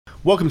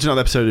Welcome to another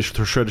episode of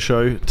the Shredder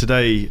Show.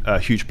 Today, a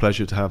huge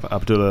pleasure to have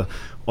Abdullah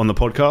on the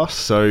podcast.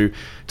 So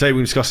today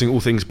we're discussing all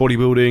things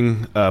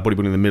bodybuilding,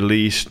 bodybuilding in the Middle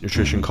East,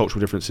 nutrition,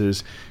 cultural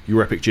differences,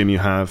 your epic gym you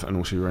have, and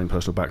also your own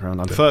personal background.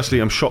 And firstly,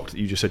 I'm shocked that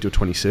you just said you're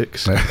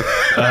 26. You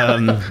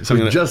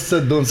just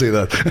said don't say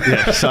that.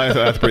 Yeah, so I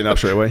have to bring that up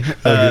straight away.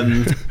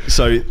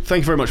 So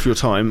thank you very much for your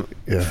time.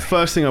 Yeah.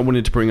 First thing I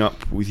wanted to bring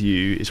up with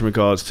you is in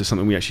regards to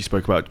something we actually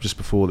spoke about just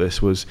before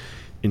this, was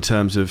in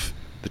terms of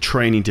the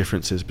training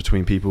differences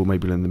between people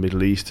maybe in the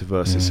Middle East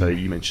versus say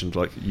you mentioned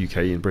like UK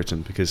and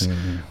Britain, because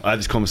I had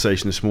this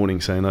conversation this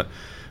morning saying that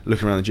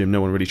looking around the gym,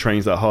 no one really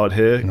trains that hard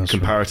here. That's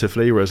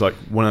comparatively true. Whereas like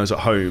when I was at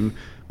home,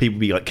 people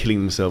would be like killing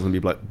themselves and be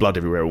like blood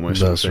everywhere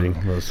almost. That's true.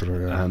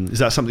 Yeah. Is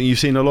that something you've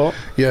seen a lot?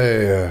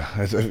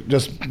 Yeah.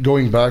 Just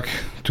going back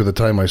to the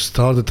time I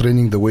started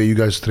training the way you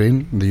guys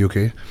train in the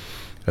UK,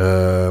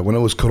 when it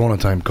was Corona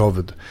time,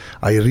 COVID,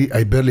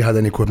 I barely had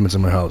any equipment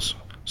in my house.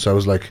 So I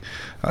was like,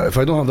 if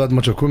I don't have that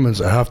much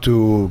equipment, I have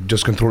to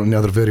just control any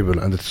other variable,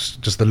 and it's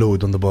just the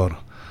load on the bar.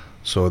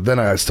 So then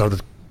I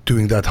started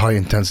doing that high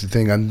intensity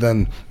thing, and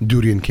then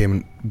Durian came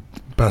and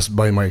passed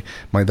by my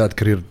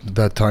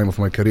that time of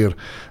my career,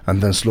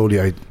 and then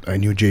slowly I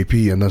knew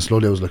JP, and then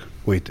slowly I was like,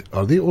 wait,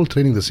 are they all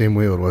training the same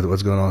way, or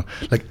what's going on?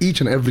 Like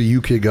each and every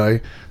UK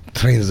guy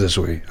trains this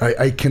way.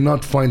 I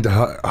cannot find the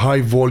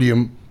high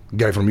volume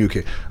guy from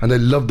UK, and I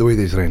love the way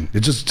they train. It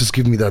just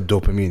give me that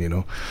dopamine, you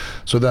know.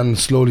 So then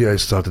slowly I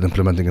started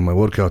implementing in my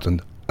workout, and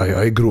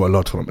I grew a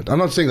lot from it. I'm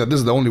not saying that this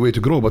is the only way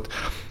to grow, but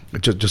it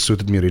just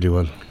suited me really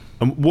well.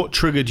 And what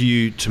triggered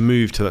you to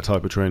move to that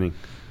type of training?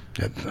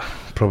 Yeah,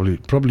 probably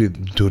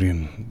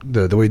Durian.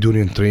 The way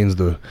Durian trains,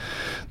 the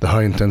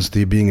high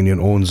intensity, being in your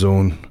own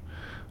zone.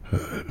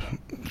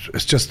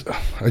 It's just,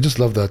 I just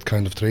love that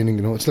kind of training,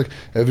 you know. It's like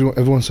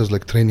everyone says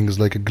like training is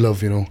like a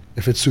glove, you know.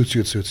 If it suits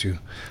you, it suits you.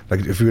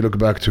 Like if we look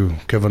back to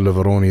Kevin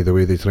Leveroni, the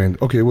way they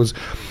trained, okay, it was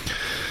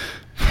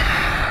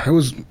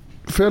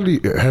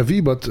fairly heavy,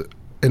 but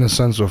in a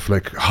sense of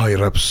like high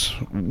reps,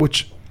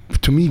 which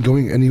to me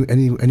going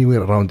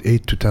anywhere around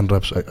 8 to 10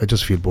 reps, I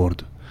just feel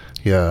bored.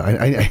 Yeah,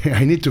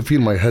 I need to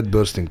feel my head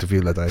bursting to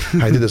feel that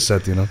I did a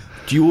set, you know.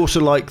 Do you also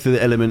like the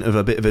element of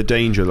a bit of a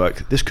danger,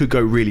 like this could go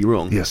really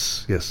wrong?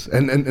 Yes.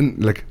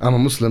 And like I'm a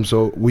Muslim,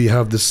 so we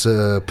have this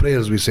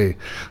prayers we say.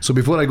 So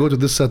before I go to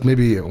this set,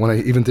 maybe when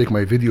I even take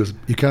my videos,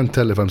 you can't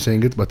tell if I'm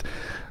saying it, but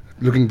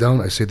looking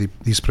down, I say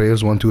these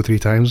prayers 1, 2, 3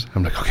 times.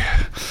 I'm like, okay,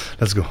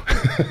 let's go,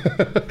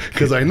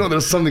 because I know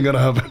there's something gonna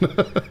happen.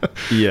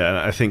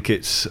 Yeah, I think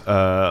it's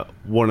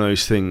one of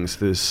those things.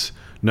 There's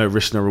no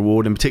risk, no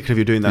reward. In particular, if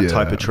you're doing that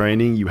type of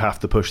training, you have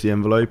to push the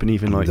envelope. And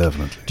even like,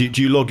 definitely.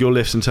 Do you log your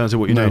lifts in terms of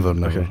what you're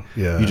doing? Never. Okay.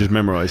 Yeah. You just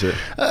memorize it.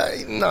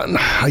 No,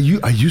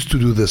 I used to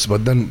do this,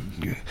 but then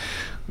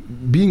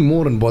being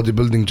more in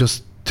bodybuilding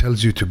just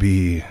tells you to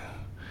be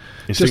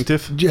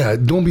instinctive.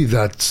 Don't be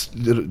that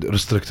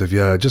restrictive.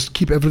 Yeah, just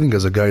keep everything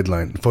as a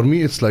guideline. For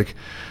me, it's like,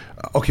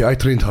 okay, I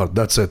trained hard,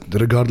 that's it.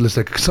 Regardless,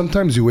 like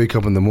sometimes you wake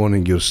up in the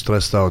morning, you're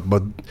stressed out,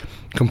 but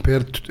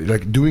compared to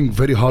like doing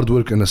very hard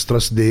work in a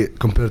stress day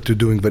compared to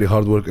doing very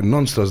hard work in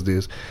non-stress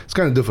days, it's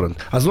kind of different.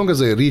 As long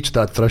as I reach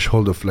that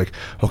threshold of like,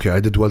 okay, I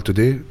did well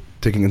today,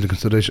 taking into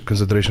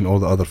consideration all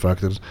the other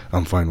factors,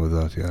 I'm fine with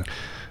that. Yeah.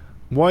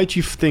 Why do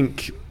you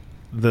think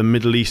the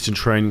Middle Eastern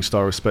training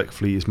style,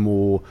 respectfully, is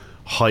more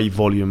high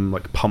volume,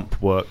 like pump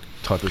work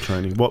type of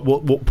training? What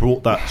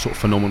brought that sort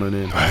of phenomenon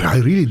in? I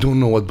really don't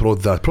know what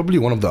brought that. Probably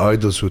one of the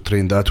idols who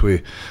trained that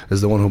way is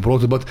the one who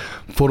brought it. But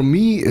for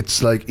me,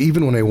 it's like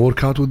even when I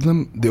work out with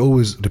them, they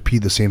always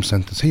repeat the same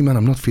sentence. Hey man,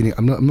 I'm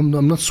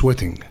not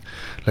sweating.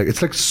 Like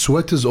it's like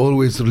sweat is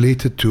always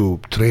related to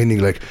training,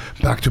 like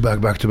back to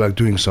back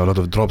doing so a lot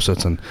of drop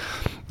sets and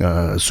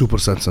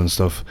supersets and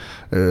stuff.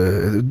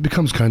 It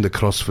becomes kind of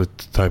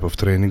CrossFit type of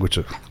training, which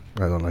I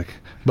don't like.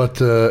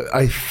 But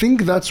I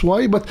think that's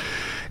why. But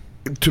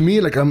to me,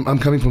 like I'm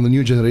coming from the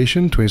new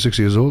generation, 26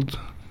 years old.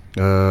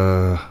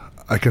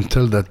 I can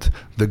tell that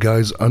the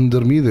guys under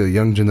me, the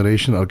young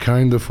generation, are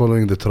kind of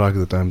following the track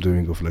that I'm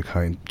doing of like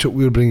high.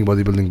 We're bringing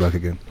bodybuilding back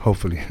again,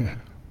 hopefully.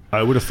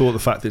 I would have thought the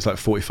fact that it's like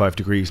 45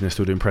 degrees and they're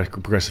still doing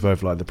progressive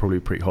overload, they're probably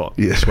pretty hot.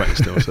 Yeah. Sweating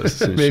still. So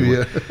that's maybe,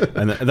 yeah.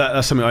 And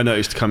that's something I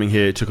noticed coming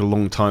here. It took a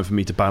long time for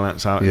me to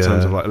balance out in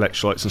terms of like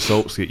electrolytes and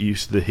salts to get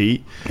used to the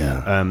heat.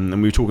 Yeah. And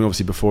we were talking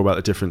obviously before about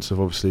the difference of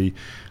obviously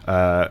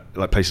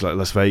like places like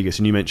Las Vegas,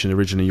 and you mentioned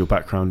originally your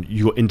background,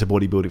 you got into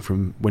bodybuilding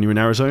from when you were in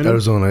Arizona?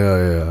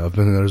 Yeah. I've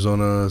been in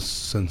Arizona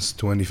since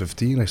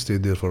 2015. I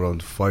stayed there for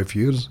around 5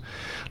 years.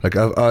 Like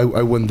I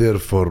went there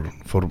for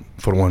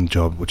one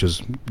job, which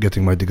is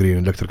getting my degree in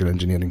electrical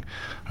engineering.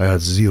 I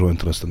had zero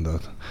interest in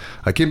that.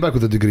 I came back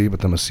with a degree,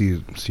 but I'm a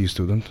C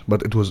student.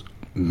 But it was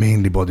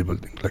mainly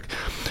bodybuilding, like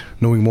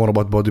knowing more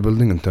about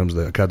bodybuilding in terms of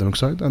the academic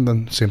side, and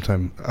then same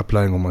time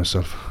applying on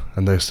myself.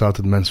 And I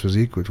started men's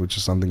physique, which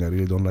is something I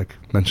really don't like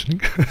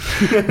mentioning,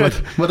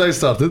 but I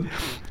started,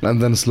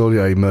 and then slowly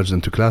I merged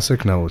into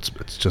classic. Now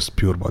it's just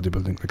pure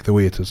bodybuilding, like the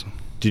way it is.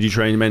 Did you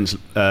train men's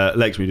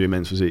legs when you do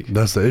men's physique?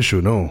 That's the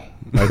issue. No,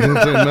 I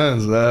didn't train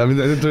men's. I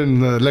didn't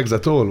train legs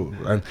at all,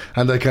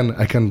 and I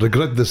can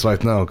regret this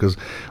right now, because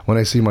when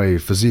I see my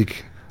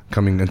physique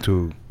coming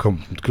into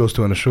close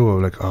to a show,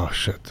 I'm like, oh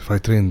shit, if I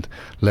trained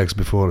legs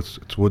before,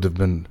 it would have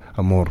been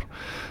a more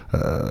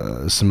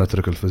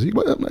symmetrical physique.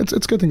 But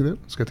it's getting there.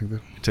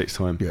 It takes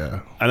time. Yeah.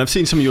 And I've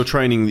seen some of your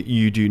training that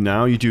you do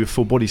now. You do a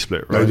full body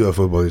split, right? I do a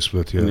full body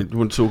split, yeah. And you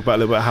want to talk about a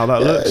little bit how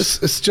that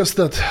looks? It's just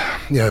that,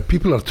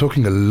 people are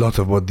talking a lot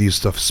about these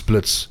stuff,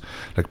 splits,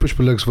 like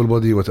push-pull legs, full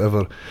body,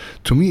 whatever.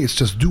 To me, it's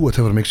just do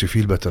whatever makes you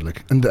feel better.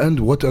 Like, in the end,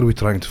 what are we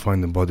trying to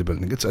find in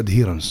bodybuilding? It's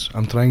adherence.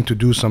 I'm trying to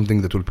do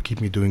something that will keep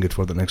me doing it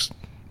for the next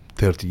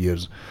 30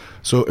 years.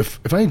 So if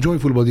I enjoy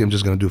full body, I'm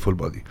just going to do full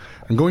body.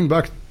 And going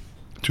back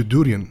to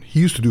Durian, he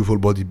used to do full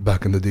body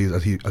back in the days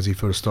as he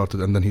first started,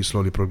 and then he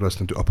slowly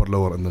progressed into upper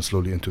lower, and then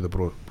slowly into the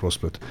pro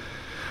split.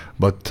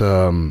 But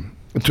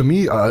to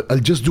me, I'll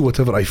just do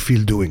whatever I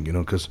feel doing,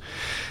 because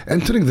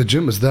entering the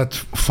gym is that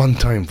fun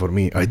time for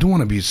me. I don't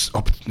want to be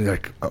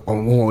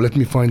let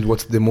me find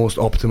what's the most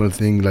optimal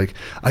thing. Like,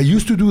 I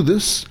used to do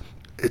this.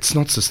 It's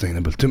not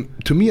sustainable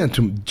to me and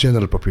to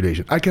general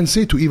population. I can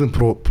say to even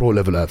pro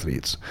level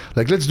athletes,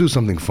 like, let's do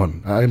something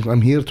fun.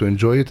 I'm here to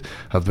enjoy it.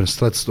 I've been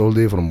stressed all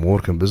day from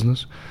work and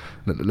business.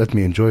 Let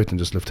me enjoy it and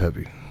just lift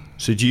heavy.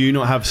 So do you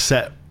not have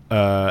set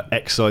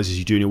exercises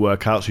you do in your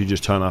workouts, or you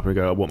just turn up and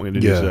go, what am I going to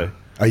do today?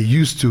 I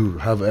used to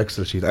have an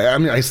Excel sheet.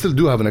 I still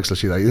do have an Excel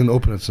sheet. I didn't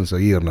open it since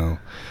a year now.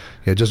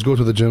 Yeah, just go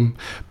to the gym,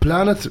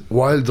 plan it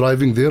while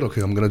driving there.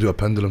 Okay, I'm going to do a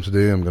pendulum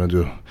today. I'm going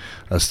to do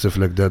a stiff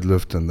leg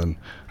deadlift, and then,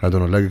 I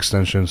don't know, leg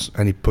extensions,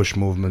 any push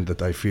movement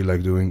that I feel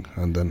like doing,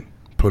 and then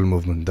pull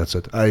movement. That's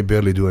it. I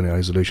barely do any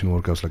isolation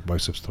workouts like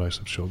biceps,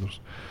 triceps, shoulders.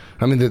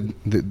 I mean,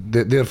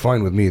 they're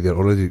fine with me. They're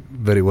already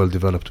very well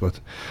developed. But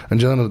in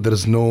general, there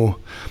is no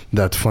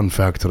that fun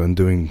factor in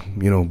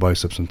doing,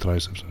 biceps and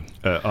triceps.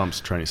 Arms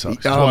training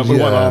sucks. Why arms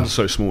are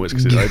so small is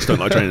because I just don't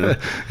like training them.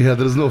 Yeah,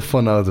 there's no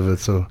fun out of it.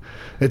 So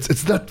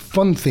it's that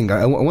fun thing.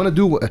 I want to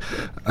do.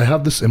 I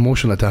have this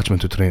emotional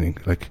attachment to training.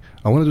 Like,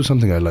 I want to do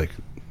something I like.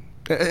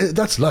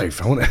 That's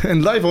life.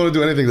 In life, I want to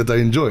do anything that I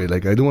enjoy.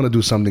 Like, I don't want to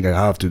do something I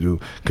have to do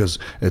because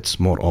it's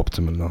more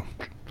optimal now.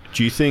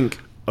 Do you think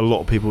a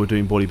lot of people are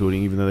doing bodybuilding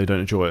even though they don't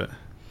enjoy it?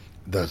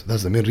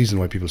 That's the main reason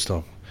why people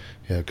stop.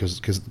 Yeah, because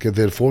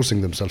they're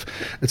forcing themselves.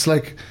 It's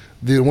like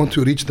they want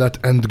to reach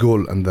that end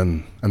goal, and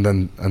then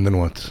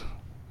what?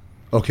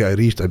 Okay, I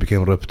reached. I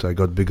became ripped. I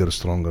got bigger,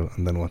 stronger,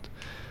 and then what?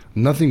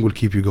 Nothing will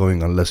keep you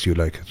going unless you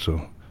like it.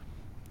 So,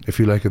 if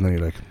you like it, then you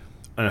like it.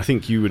 And I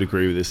think you would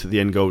agree with this, that the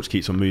end goal just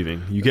keeps on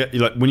moving. You get,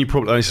 like, when you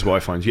probably, this is what I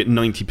find, you get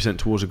 90%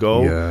 towards a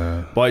goal.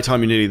 Yeah. By the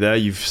time you're nearly there,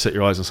 you've set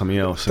your eyes on something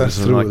else.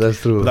 That's true.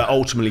 That's true. That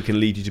ultimately can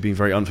lead you to being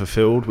very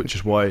unfulfilled, which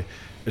is why,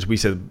 as we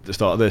said at the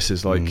start of this,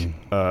 is like,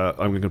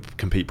 I'm going to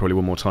compete probably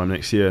one more time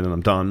next year and then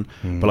I'm done.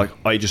 But like,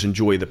 I just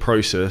enjoy the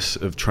process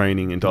of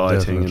training and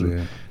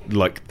dieting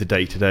like the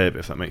day to day of it,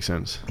 if that makes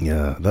sense.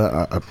 Yeah,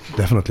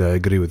 definitely I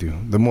agree with you.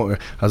 The more,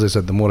 as I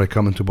said, the more I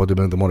come into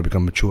bodybuilding, the more I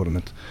become mature in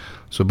it.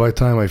 So by the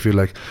time I feel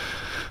like,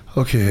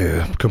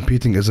 okay,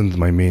 competing isn't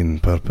my main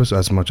purpose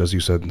as much as you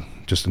said,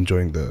 just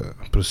enjoying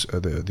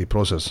the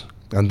process.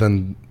 And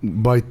then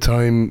by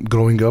time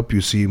growing up,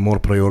 you see more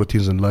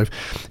priorities in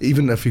life.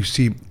 Even if you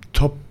see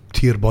top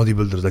tier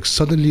bodybuilders, like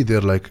suddenly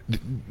they're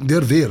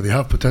there, they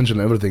have potential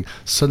and everything.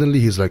 Suddenly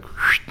he's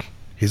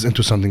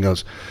into something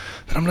else.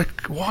 And I'm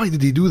like, why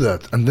did he do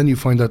that? And then you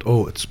find out,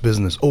 oh, it's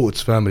business, oh,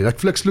 it's family. Like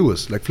Flex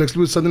Lewis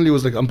suddenly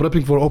was like, I'm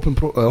prepping for open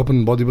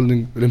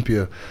bodybuilding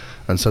Olympia,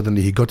 and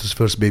suddenly he got his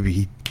first baby.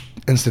 He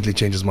instantly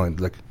changed his mind.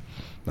 Like,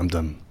 I'm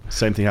done.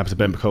 Same thing happened to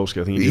Ben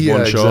Pekulski. I think he did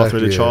one show after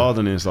the child,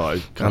 and he's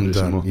like, I'm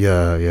done.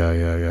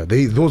 Yeah.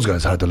 Those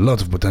guys had a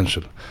lot of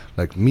potential.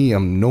 Like me,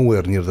 I'm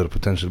nowhere near their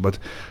potential, but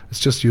it's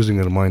just using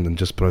your mind and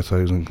just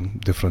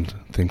prioritizing different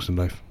things in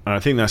life. And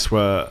I think that's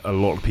where a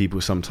lot of people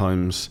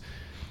sometimes,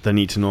 they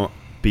need to not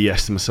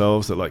BS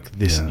themselves that like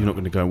this, you're not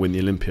going to go and win the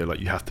Olympia. Like,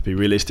 you have to be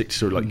realistic to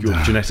sort of like your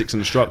genetics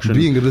and instruction.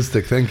 Being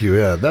realistic, thank you.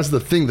 Yeah, that's the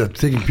thing that's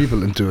taking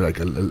people into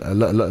like a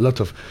lot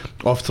of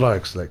off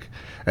tracks. Like,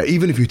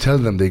 even if you tell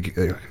them,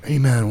 hey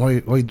man, why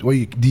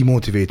you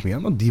demotivate me?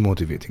 I'm not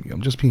demotivating you.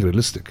 I'm just being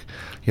realistic.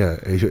 Yeah,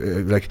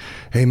 like,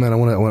 hey man, I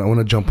want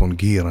to jump on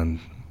gear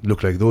and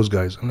look like those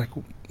guys. I'm like,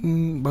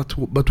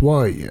 but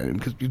why?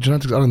 Because your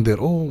genetics aren't there.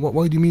 Oh,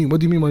 why do you mean? What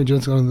do you mean my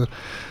genetics aren't there?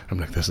 I'm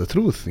like, that's the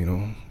truth,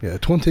 Yeah,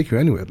 it won't take you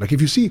anywhere. Like, if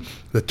you see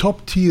the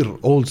top tier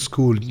old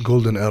school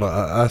golden era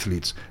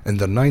athletes in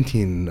their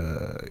 19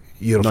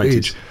 year of 90s.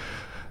 Age,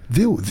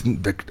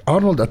 like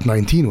Arnold at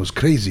 19 was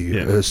crazy.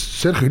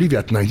 Sergio Levy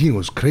at 19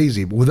 was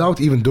crazy without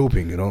even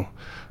doping,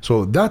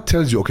 So that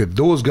tells you, okay,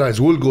 those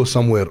guys will go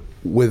somewhere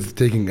with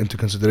taking into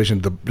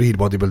consideration the real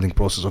bodybuilding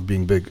process of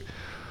being big.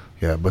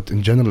 Yeah, but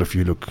in general, if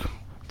you look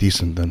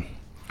decent, then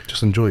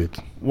just enjoy it.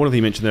 One of the things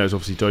you mentioned there is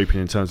obviously doping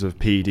in terms of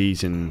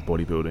PEDs in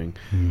bodybuilding.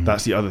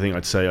 That's the other thing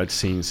I'd say I'd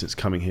seen since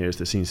coming here is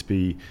there seems to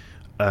be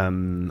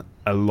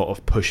a lot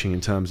of pushing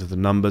in terms of the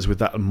numbers with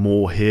that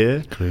more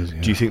here. Crazy,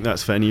 yeah. Do you think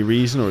that's for any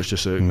reason, or it's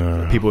just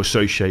No. people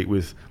associate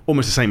with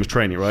almost the same as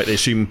training, right? They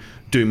assume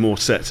doing more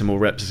sets and more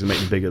reps is going to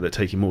make them bigger, that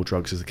taking more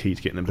drugs is the key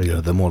to getting them bigger.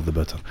 Yeah, the more the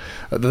better.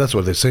 That's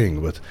what they're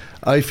saying. But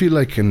I feel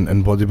like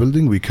in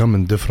bodybuilding, we come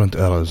in different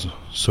eras.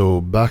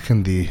 So back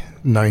in the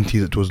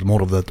 90s, it was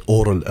more of that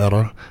oral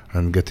era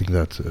and getting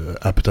that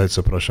appetite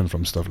suppression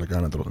from stuff like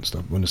Anadrol and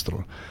stuff,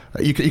 Winstrol.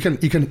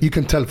 You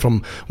can tell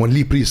from when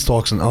Lee Priest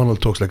talks and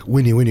Arnold talks like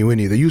Winnie.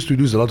 They used to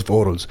use a lot of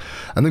orals.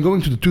 And then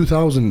going to the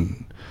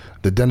 2000,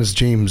 the Dennis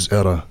James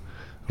era,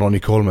 Ronnie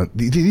Coleman,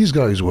 these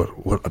guys were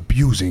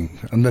abusing.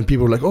 And then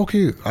people were like,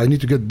 okay, I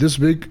need to get this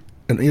big.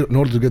 And in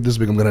order to get this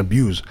big, I'm going to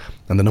abuse.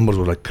 And the numbers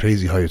were like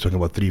crazy high. You're talking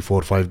about 3,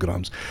 4, 5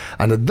 grams.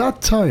 And at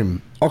that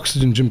time,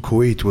 Oxygen Gym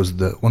Kuwait was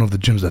one of the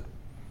gyms that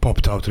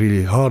popped out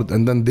really hard.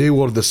 And then they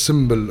were the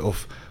symbol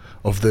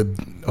of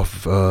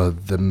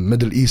the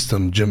Middle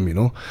Eastern gym, you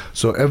know.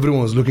 So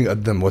everyone was looking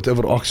at them.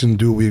 Whatever Oxygen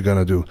do, we're going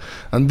to do.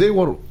 And they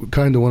were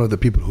kind of one of the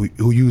people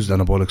who used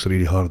anabolics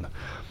really hard.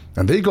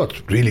 And they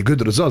got really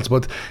good results.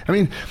 But, I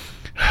mean,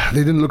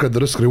 they didn't look at the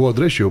risk-reward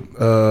ratio.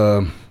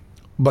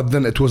 But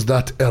then it was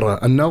that era.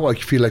 And now I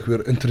feel like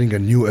we're entering a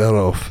new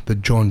era of the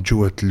John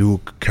Jewett,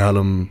 Luke,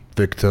 Callum,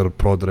 Victor,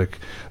 Broderick.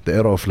 The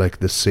era of like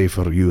the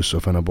safer use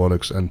of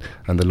anabolics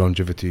and the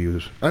longevity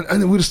use.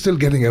 And we're still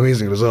getting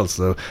amazing results.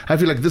 So I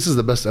feel like this is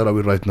the best era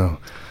we're right now.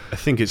 I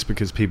think it's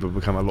because people have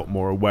become a lot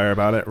more aware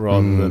about it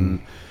rather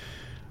than...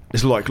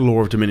 It's like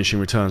law of diminishing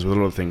returns with a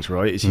lot of things,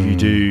 right? It's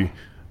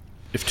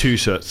if 2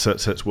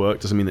 sets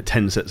work, doesn't mean that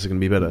 10 sets are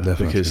going to be better.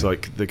 Definitely. Because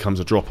like there comes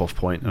a drop-off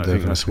point. And I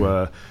think that's Definitely.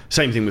 where...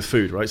 Same thing with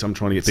food, right? So I'm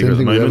trying to get bigger Same at the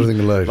thing with moment.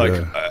 everything in life, like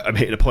yeah. I'm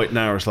hitting a point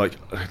now where it's like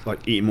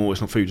eating more is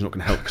not food, it's not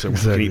going to help because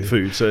I can eat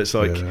food. So it's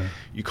like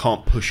you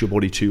can't push your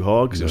body too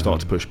hard because it'll start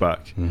to push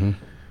back.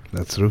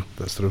 That's true.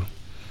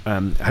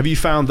 Have you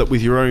found that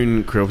with your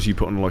own career, obviously you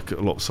put on like a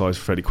lot of size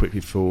fairly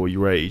quickly for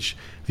your age,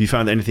 have you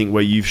found anything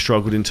where you've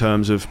struggled in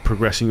terms of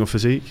progressing your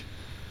physique?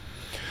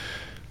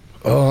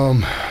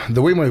 The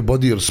way my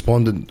body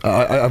responded,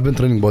 I've been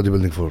training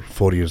bodybuilding for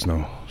 4 years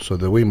now. So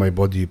the way my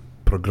body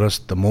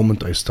progressed the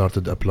moment I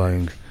started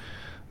applying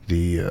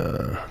the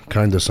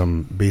kind of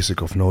some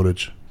basic of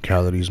knowledge,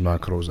 calories,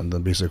 macros, and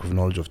then basic of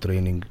knowledge of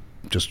training,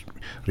 just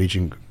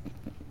reaching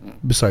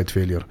beside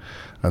failure,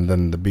 and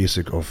then the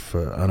basic of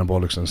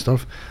anabolics and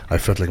stuff, I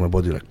felt like my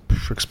body like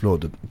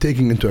exploded.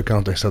 Taking into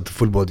account I started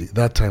full body,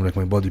 that time like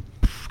my body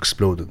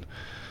exploded.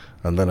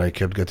 And then I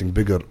kept getting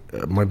bigger.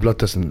 My blood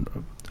test and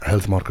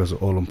health markers are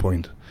all on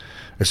point.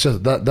 It's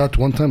just that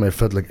one time I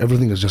felt like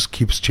everything is just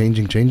keeps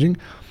changing.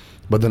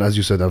 But then, as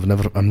you said, I'm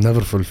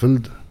never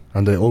fulfilled,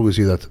 and I always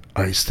see that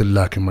I still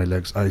lack in my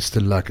legs. I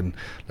still lack in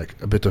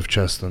like a bit of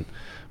chest.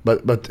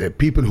 But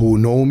people who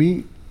know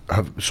me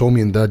saw me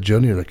in that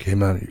journey. Like, hey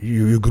man,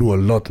 you grew a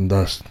lot in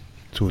that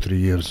 2-3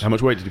 years. How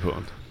much weight did you put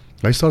on?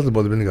 I started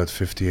bodybuilding at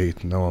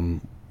 58. Now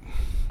I'm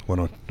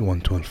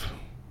 112.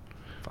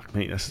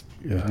 Mate, that's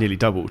nearly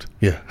doubled.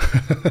 Yeah.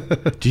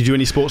 Did you do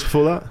any sports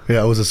before that? Yeah,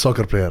 I was a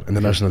soccer player in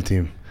the national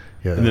team.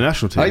 Yeah. In the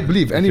national team? I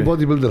believe any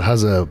bodybuilder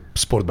has a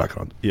sport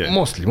background. Yeah.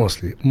 Mostly.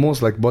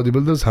 Most like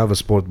bodybuilders have a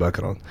sport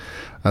background.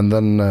 And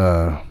then,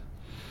 I'm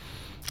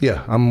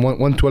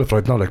 112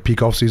 right now, like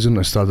peak off season.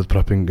 I started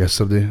prepping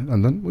yesterday,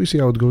 and then we see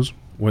how it goes.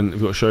 When have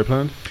you got a show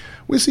planned?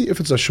 We see if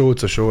it's a show,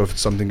 it's a show. If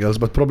it's something else,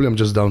 but probably I'm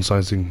just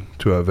downsizing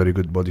to a very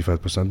good body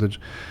fat percentage.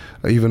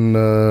 Even...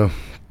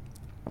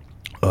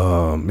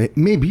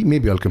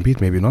 maybe I'll compete,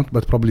 maybe not,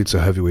 but probably it's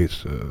a heavyweight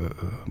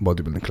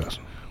bodybuilding class.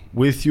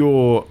 With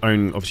your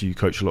own, obviously you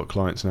coach a lot of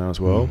clients now as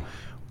well.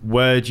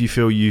 Where do you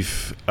feel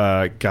you've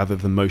gathered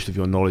the most of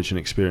your knowledge and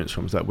experience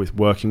from? Is that with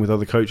working with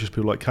other coaches,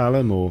 people like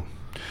Callum, or?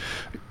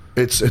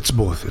 It's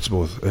both.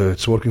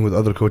 It's working with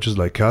other coaches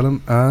like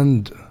Callum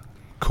and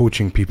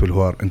coaching people who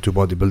are into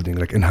bodybuilding,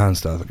 like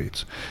enhanced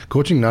athletes.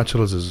 Coaching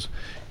naturals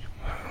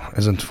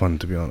isn't fun,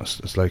 to be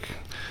honest. It's like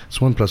it's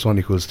 1 +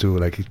 1 = 2.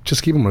 Like,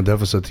 just keep him on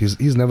deficit.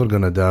 He's never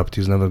gonna adapt.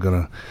 He's never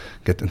gonna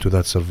get into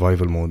that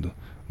survival mode.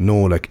 No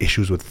like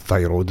issues with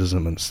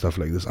thyroidism and stuff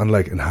like this.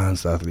 Unlike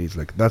enhanced athletes,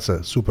 like that's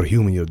a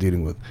superhuman you're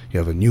dealing with. You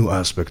have a new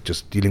aspect,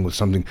 just dealing with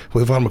something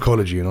with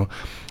pharmacology. You know,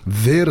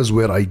 there is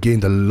where I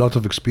gained a lot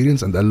of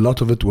experience, and a lot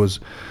of it was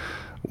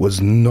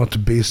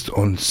not based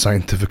on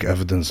scientific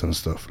evidence and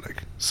stuff.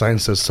 Like,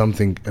 science says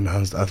something,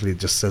 enhanced athlete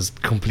just says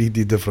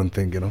completely different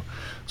thing, you know.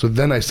 So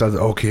then I started,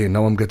 okay,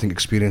 now I'm getting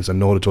experience and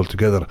knowledge all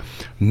together.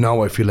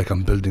 Now I feel like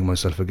I'm building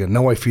myself again.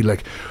 Now I feel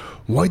like,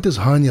 why does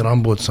Hani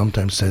Rambod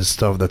sometimes says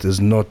stuff that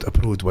is not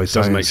approved by science?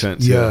 Doesn't make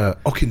sense. Yeah.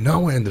 Okay,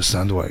 now I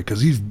understand why.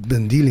 Because he's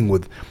been dealing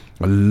with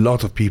a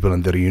lot of people,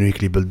 and they're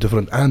uniquely built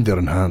different, and they're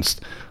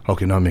enhanced.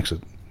 Okay, now it makes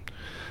it.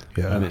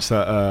 Yeah. And it's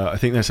that, I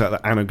think there's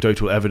that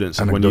anecdotal evidence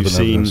of when you've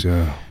seen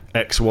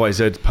X, Y,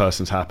 Z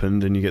persons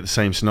happened, and you get the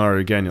same scenario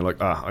again, you're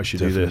like, I should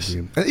do this.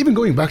 And even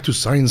going back to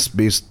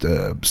science-based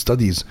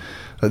studies,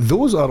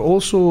 those are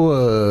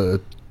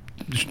also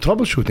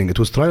troubleshooting. It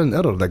was trial and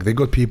error. Like they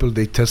got people,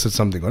 they tested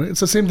something on it. It's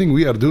the same thing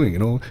we are doing, you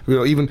know. We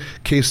are even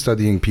case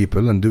studying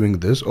people and doing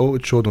this. Oh,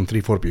 it showed on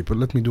 3-4 people.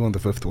 Let me do on the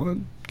 5th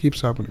one. It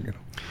keeps happening, you know.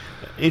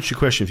 Interesting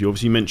question for you.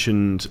 Obviously, you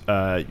mentioned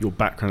your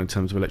background in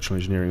terms of electrical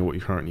engineering and what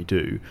you currently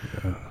do.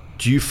 Yeah.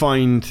 Do you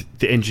find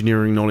the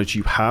engineering knowledge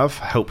you have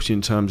helps you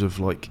in terms of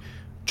like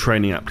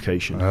training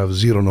application? I have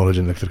zero knowledge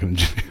in electrical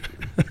engineering.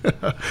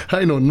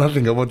 I know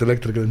nothing about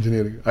electrical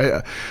engineering.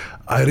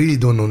 I really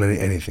don't know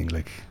anything.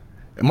 Like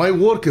my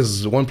work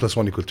is 1 +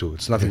 1 = 2.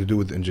 It's nothing to do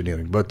with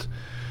engineering. But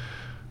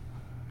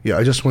yeah,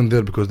 I just went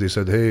there because they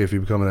said, hey, if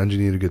you become an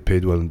engineer, you get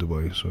paid well in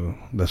Dubai. So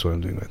that's what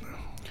I'm doing right now.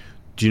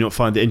 Do you not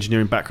find the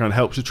engineering background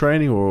helps with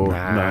training, or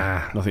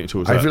no, nothing at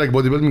all? I feel like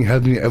bodybuilding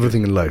helped me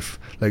everything in life.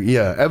 Like,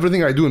 yeah,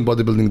 everything I do in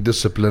bodybuilding,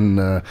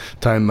 discipline,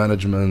 time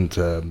management,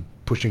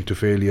 pushing to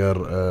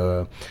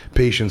failure,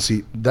 patience,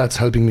 that's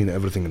helping me in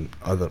everything in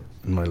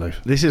my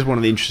life. This is one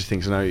of the interesting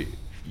things. I know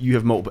you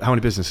have multiple. How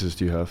many businesses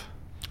do you have?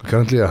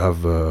 Currently, I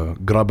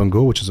have Grab and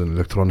Go, which is an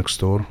electronic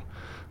store,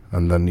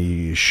 and then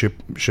the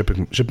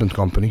shipment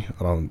company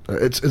around.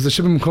 It's a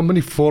shipment company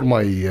for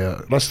my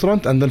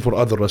restaurant, and then for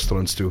other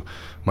restaurants too.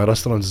 My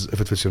restaurant is If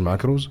It Fits Your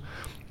Macros.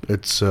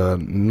 It's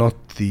not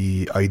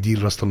the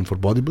ideal restaurant for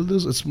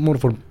bodybuilders. It's more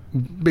for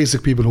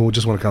basic people who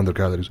just want to count their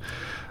calories.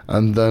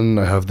 And then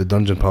I have the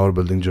Dungeon Power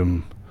Building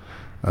Gym,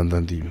 and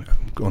then the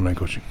online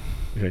coaching.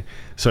 Okay,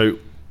 so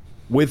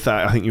with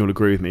that, I think you'll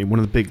agree with me. One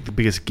of the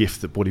biggest gifts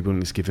that bodybuilding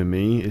has given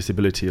me is the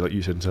ability, like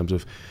you said, in terms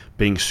of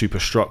being super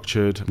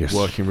structured, Yes.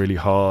 working really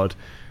hard,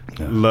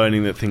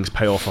 learning that things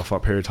pay off after a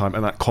period of time,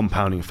 and that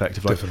compounding effect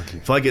of like, Definitely.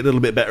 if I get a little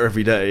bit better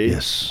every day,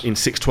 Yes. in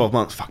 6-12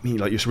 months, fuck me,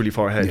 like you're really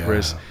far ahead. Yeah.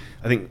 Whereas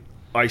I think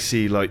I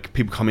see like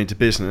people come into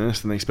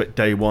business and they expect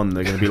day one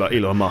they're going to be like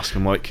Elon Musk.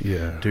 I'm like,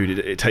 Yeah. dude,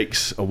 it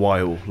takes a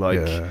while. Like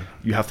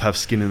you have to have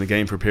skin in the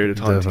game for a period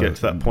of time to get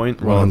to that point.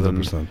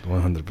 100%.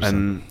 100%.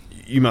 And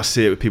you must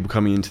see it with people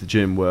coming into the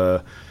gym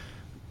where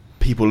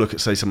people look at,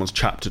 say, someone's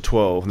chapter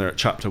 12 and they're at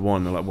chapter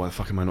 1. They're like, why the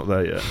fuck am I not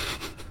there yet?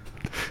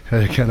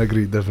 I can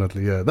agree,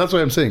 definitely. Yeah, that's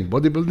why I'm saying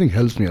bodybuilding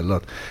helps me a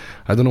lot.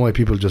 I don't know why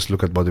people just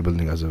look at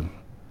bodybuilding as a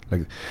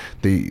like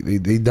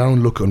they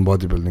down look on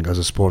bodybuilding as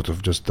a sport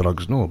of just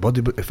drugs. No,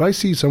 if I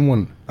see a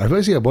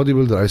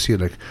bodybuilder, I see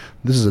like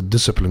this is a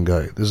disciplined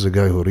guy. This is a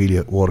guy who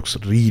really works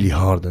really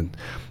hard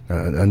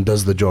and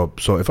does the job.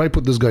 So if I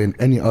put this guy in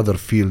any other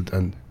field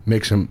and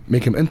make him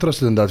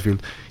interested in that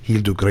field,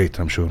 he'll do great,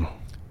 I'm sure.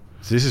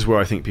 So this is where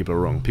I think people are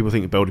wrong. People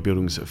think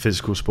bodybuilding is a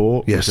physical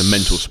sport. Yes, it's a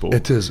mental sport.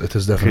 It is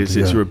definitely. Because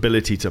it's your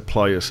ability to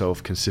apply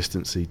yourself,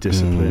 consistency,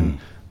 discipline,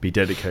 be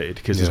dedicated.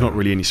 Because there's not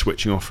really any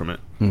switching off from it.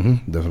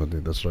 Definitely,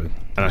 that's right.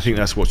 And I think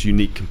that's what's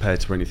unique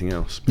compared to anything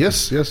else.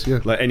 Yes, yeah.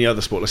 Like any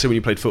other sport. Let's say when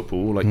you played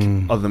football, like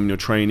other than when you're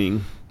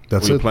training,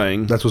 That's when you're it.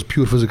 playing. That was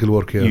pure physical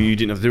work. Yeah. You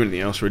didn't have to do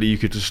anything else really. You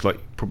could just like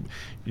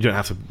you don't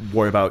have to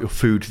worry about your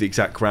food to the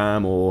exact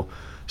gram or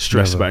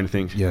stress about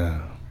anything.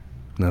 Yeah.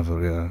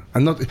 Never, yeah.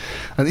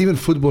 And even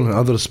football and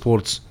other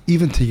sports,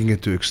 even taking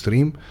it to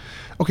extreme,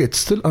 okay, it's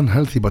still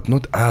unhealthy, but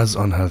not as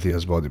unhealthy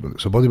as bodybuilding.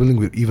 So bodybuilding,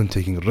 we're even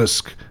taking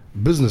risk.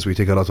 Business, we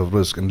take a lot of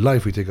risk. In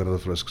life, we take a lot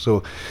of risk.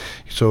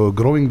 So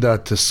growing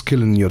that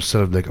skill in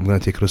yourself, like I'm going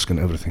to take risk in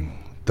everything,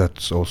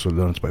 that's also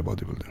learned by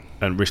bodybuilding.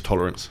 And risk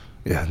tolerance.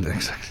 Yeah,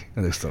 exactly.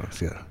 And risk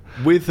tolerance, yeah.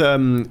 With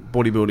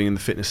bodybuilding and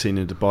the fitness scene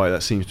in Dubai,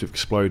 that seems to have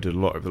exploded a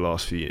lot over the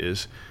last few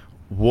years.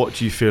 What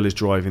do you feel is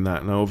driving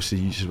that? Now,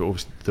 obviously,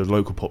 the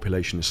local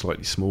population is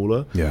slightly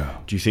smaller. Yeah.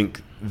 Do you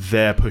think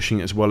they're pushing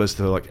it as well as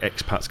the like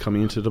expats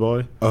coming into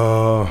Dubai?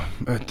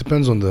 It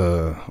depends on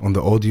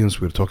the audience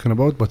we're talking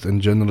about, but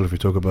in general, if we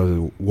talk about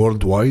it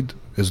worldwide,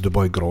 is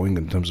Dubai growing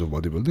in terms of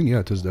bodybuilding? Yeah,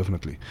 it is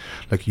definitely.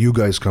 Like you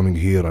guys coming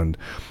here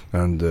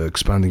and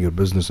expanding your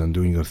business and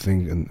doing your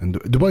thing,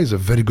 and Dubai is a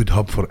very good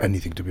hub for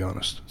anything, to be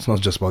honest. It's not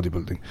just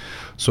bodybuilding.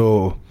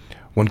 So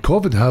when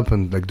COVID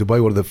happened, like Dubai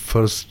were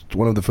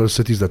one of the first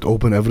cities that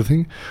opened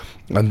everything,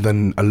 and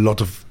then a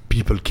lot of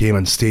people came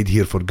and stayed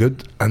here for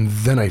good. And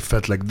then I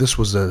felt like this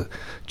was a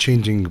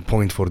changing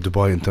point for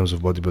Dubai in terms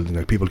of bodybuilding.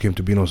 Like people came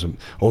to Binos and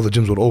all the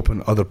gyms were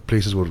open, other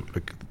places were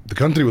like the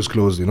country was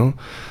closed, you know.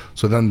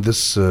 So then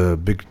this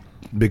big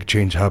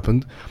change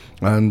happened,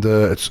 and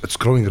it's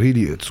growing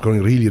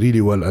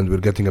really well. And we're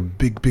getting a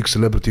big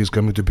celebrities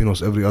coming to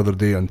Binos every other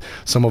day, and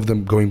some of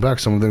them going back,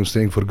 some of them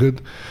staying for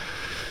good.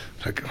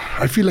 Like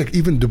I feel like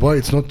even Dubai,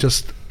 it's not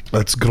just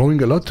it's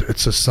growing a lot.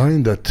 It's a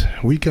sign that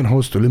we can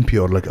host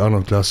Olympia or like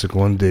Arnold Classic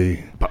one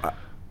day. But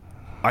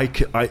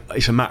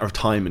it's a matter of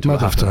time until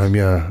Matter of time,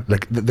 yeah.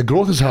 Like the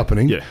growth is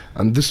happening, yeah.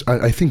 And this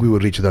I think we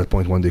will reach that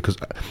point one day because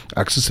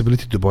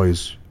accessibility to Dubai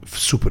is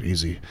super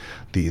easy.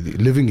 The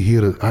living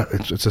here,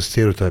 it's a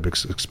stereotype.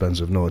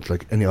 Expensive. No, it's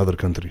like any other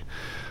country.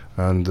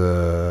 And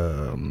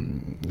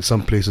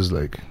some places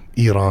like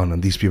Iran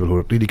and these people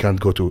who really can't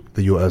go to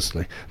the US,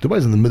 like Dubai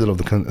is in the middle of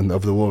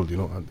the world, you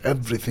know, and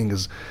everything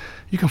is,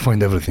 you can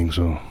find everything.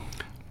 So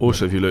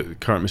also, if you look,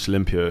 current Miss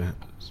Olympia,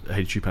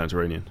 82 pounds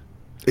Iranian.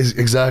 Is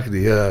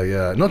exactly,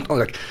 yeah. Not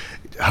like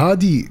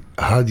Hadi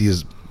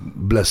is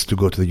blessed to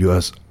go to the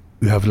US.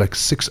 we have like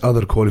 6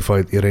 other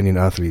qualified Iranian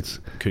athletes.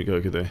 Couldn't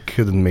go, could they?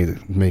 Couldn't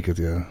make it,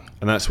 yeah.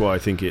 And that's why I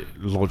think it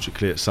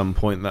logically at some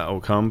point that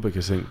will come,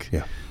 because I think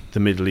Yeah. the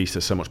Middle East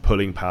has so much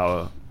pulling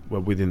power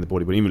within the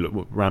bodybuilding. Even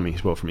look Ramy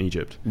as well from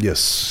Egypt. Yes.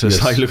 So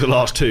it's like, look at the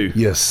last 2.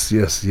 Yes.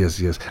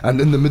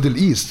 And in the Middle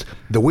East,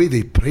 the way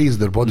they praise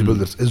their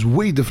bodybuilders is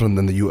way different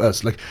than the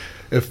US. Like,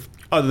 if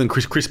other than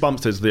Chris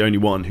Bumstead's the only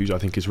one who I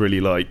think is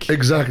really like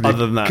exactly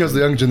other than that, because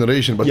the young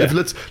generation. But if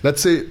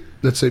let's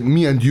say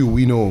me and you,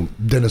 we know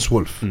Dennis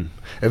Wolf.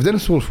 If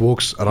Dennis Wolf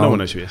walks around, no one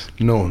knows who he is.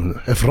 No.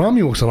 If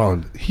Ramy walks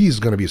around, he's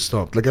gonna be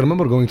stopped. Like I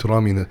remember going to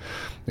Ramy.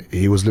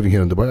 He was living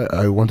here in Dubai.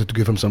 I wanted to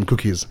give him some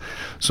cookies,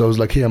 so I was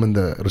like, "Hey, I'm in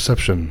the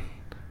reception."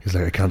 He's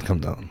like, "I can't come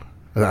down."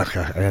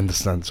 I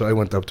understand. So I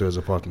went up to his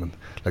apartment.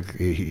 Like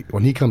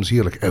when he comes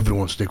here, like everyone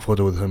wants to take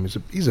photo with him.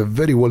 He's a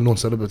very well-known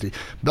celebrity.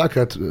 Back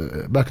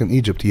in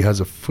Egypt, he has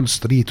a full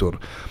street or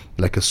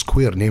like a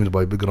square named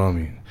by Big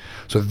Ramy.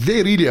 So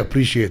they really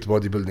appreciate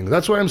bodybuilding.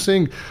 That's why I'm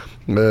saying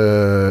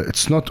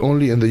it's not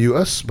only in the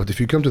US, but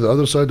if you come to the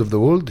other side of the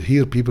world,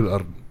 here people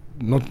are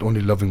not only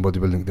loving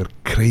bodybuilding, they're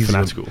crazy.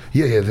 Fanatical.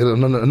 Yeah, they're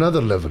on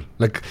another level.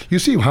 Like you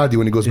see Hadi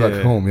when he goes back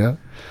home, yeah?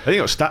 I think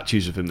got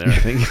statues of him there, I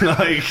think.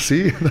 Like,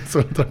 see, that's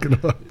what I'm talking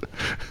about.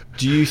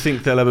 Do you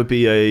think there'll ever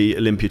be a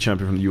Olympia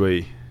champion from the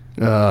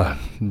UAE?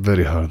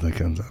 Very hard, I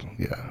can tell.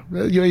 Yeah,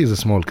 UAE is a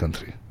small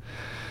country.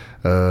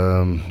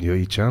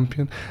 UAE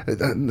champion.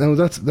 Now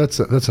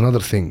that's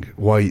another thing.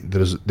 Why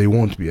they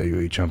won't be a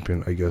UAE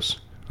champion, I guess,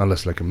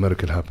 unless like a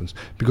miracle happens.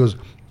 Because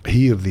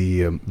here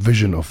the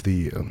vision of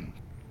the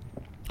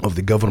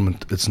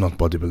government, it's not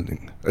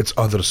bodybuilding. It's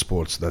other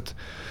sports that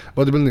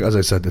bodybuilding, as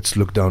I said, it's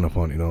looked down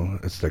upon. You know,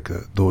 it's like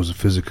those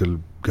physical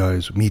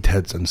guys,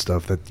 meatheads and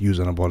stuff that use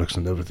anabolics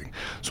and everything.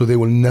 So they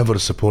will never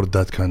support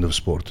that kind of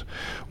sport,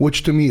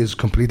 which to me is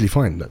completely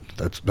fine.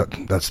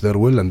 That's their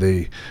will, and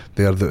they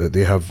have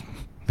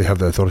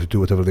the authority to do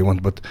whatever they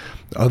want. But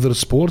other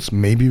sports,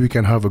 maybe we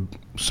can have a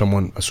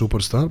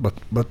superstar, but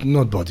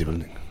not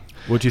bodybuilding.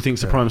 What do you think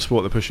is the prime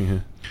sport they're pushing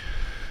here?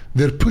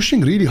 They're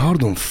pushing really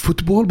hard on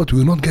football, but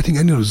we're not getting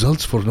any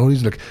results for no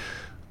reason. Like,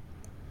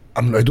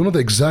 I don't know the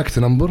exact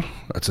number.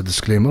 That's a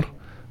disclaimer.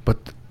 But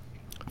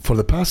for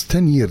the past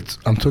 10 years,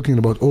 I'm talking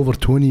about over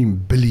 20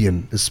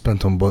 billion is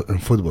spent on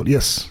football.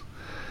 Yes.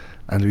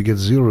 And we get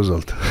 0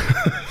 result.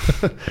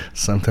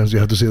 Sometimes you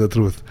have to say the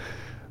truth.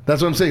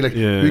 That's what I'm saying. Like,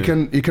 you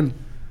can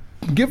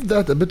give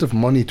that a bit of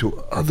money to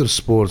other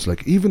sports.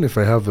 Like, even if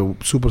I have a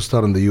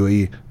superstar in the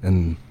UAE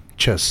in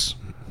chess,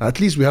 at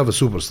least we have a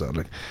superstar.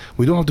 Like,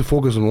 we don't have to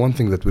focus on one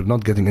thing that we're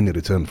not getting any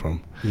return from.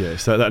 Yeah,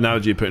 so that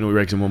analogy of putting all your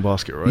eggs in one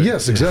basket, right?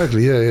 Yes,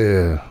 exactly.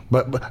 Yeah.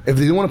 But if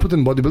they don't want to put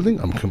in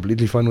bodybuilding, I'm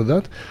completely fine with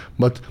that.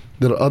 But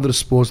there are other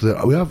sports.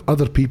 We have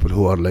other people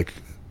who are like,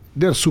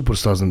 they're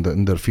superstars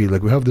in their field.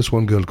 Like we have this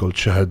one girl called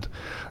Shahad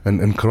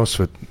in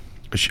CrossFit.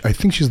 I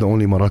think she's the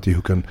only Marathi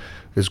who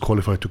is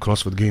qualified to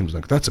CrossFit Games.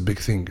 Like that's a big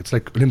thing. It's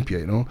like Olympia,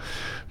 you know.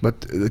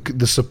 But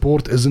the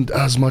support isn't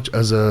as much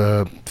as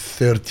a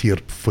third-tier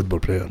football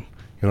player.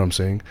 You know what I'm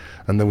saying?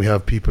 And then we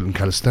have people in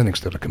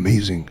calisthenics that are like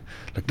amazing.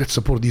 Like, let's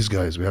support these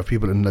guys. We have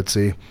people in, let's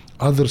say,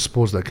 other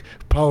sports like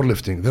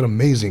powerlifting. They're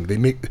amazing.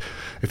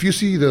 If you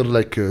see their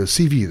like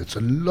CV, that's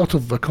a lot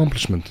of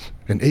accomplishment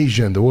in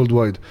Asia and the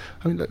worldwide.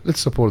 I mean,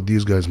 let's support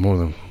these guys more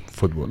than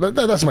football.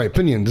 That's my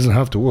opinion. It doesn't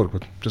have to work,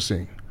 but just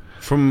saying.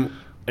 From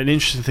an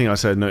interesting thing I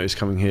noticed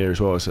coming here as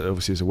well, is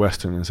obviously as a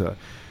Western, is that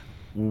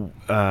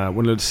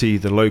when I see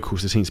the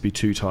locals, there seems to be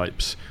 2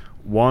 types.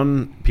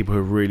 One, people who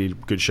are really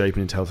good shape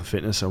and into health and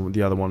fitness, and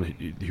the other one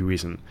who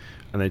isn't,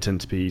 and they tend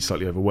to be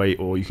slightly overweight,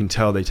 or you can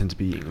tell they tend to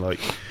be eating,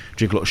 like,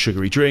 drink a lot of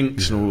sugary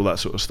drinks and all that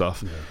sort of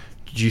stuff.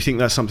 Do you think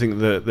that's something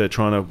that they're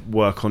trying to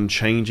work on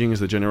changing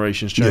as the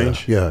generations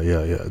change? Yeah.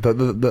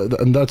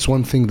 And that's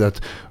one thing that,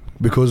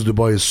 because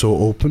Dubai is so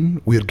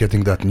open, we're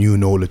getting that new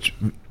knowledge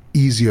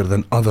easier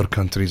than other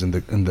countries in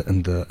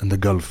the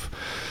Gulf.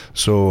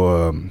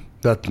 So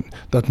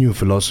that new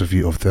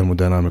philosophy of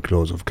thermodynamic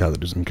laws of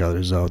calories in,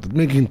 calories out,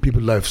 making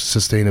people's life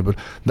sustainable,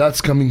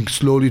 that's coming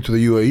slowly to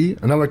the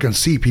UAE. And now I can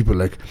see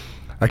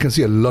I can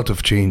see a lot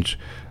of change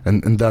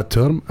in that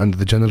term, and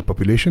the general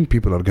population,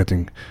 people are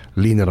getting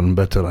leaner and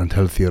better and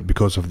healthier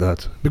because of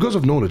that, because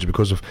of knowledge,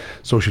 because of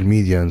social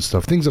media and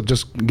stuff. Things are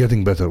just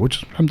getting better,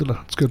 which,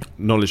 alhamdulillah, it's good.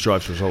 Knowledge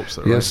drives results,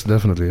 though, yes, right?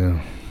 Definitely, yeah.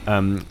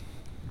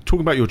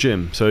 Talking about your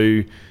gym,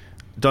 so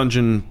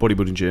Dungeon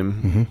Bodybuilding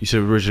Gym, you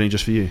said originally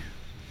just for you.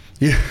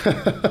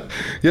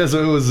 Yeah,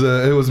 so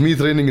it was me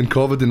training in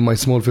COVID in my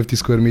small 50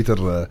 square meter.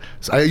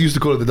 So I used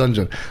to call it the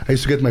dungeon. I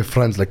used to get my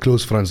friends, like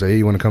close friends, hey,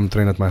 you want to come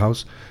train at my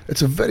house?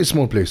 It's a very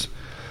small place.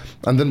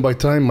 And then by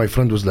time my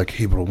friend was like,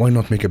 hey bro, why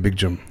not make a big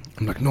gym?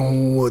 I'm like,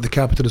 no, the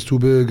capital is too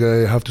big.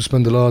 I have to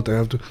spend a lot.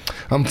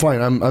 I'm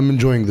fine. I'm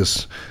enjoying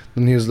this.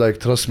 And he was like,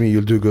 trust me,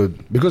 you'll do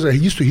good. Because I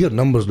used to hear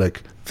numbers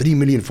like 3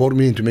 million, 4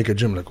 million to make a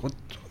gym. Like, what?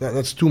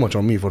 That's too much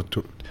on me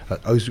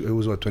I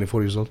was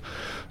 24 years old.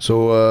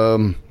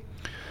 So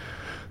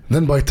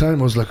then by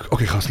time I was like,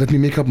 okay, Khas, let me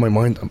make up my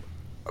mind,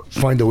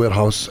 find a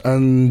warehouse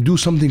and do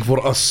something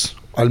for us.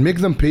 I'll make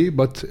them pay,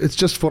 but it's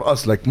just for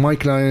us, like my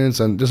clients,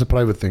 and just a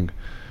private thing.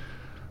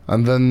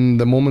 And then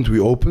the moment we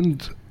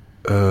opened,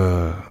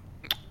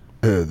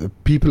 the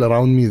people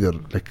around me,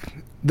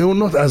 they were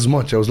not as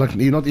much. I was like,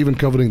 you're not even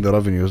covering the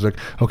revenue. I was like,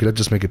 okay, let's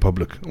just make it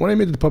public. When I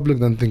made it public,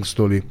 then things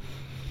slowly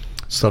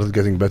started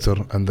getting better.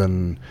 And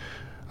then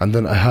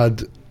I have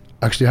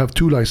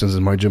 2 licenses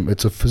in my gym.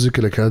 It's a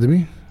physical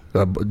academy,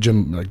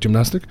 gym, like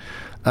gymnastic,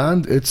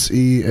 and it's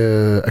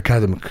a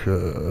academic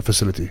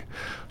facility.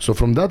 So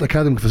from that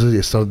academic facility,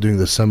 I started doing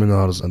the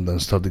seminars, and then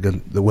started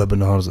getting the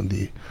webinars and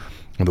the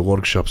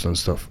workshops and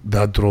stuff.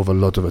 That drove a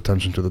lot of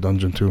attention to the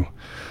dungeon too.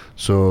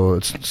 So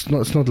it's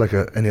not like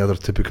any other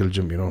typical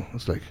gym, you know.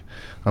 It's like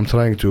I'm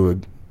trying to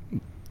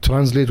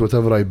translate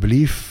whatever I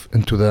believe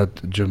into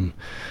that gym.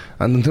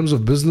 And in terms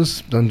of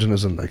business, dungeon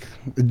isn't like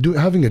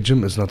having a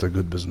gym is not a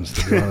good business,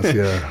 to be honest.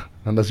 Yeah,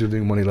 unless you're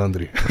doing money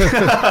laundry.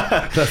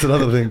 That's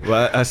another thing.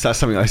 Well, that's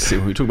something I see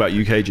when we talk about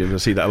UK gyms. I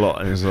see that a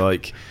lot, and it's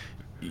like,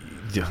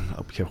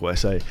 I'll be careful what I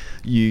say.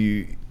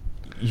 You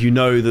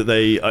know that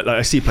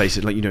I see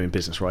places like, you know, in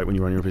business, right? When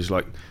you run your business,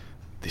 like,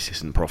 this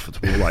isn't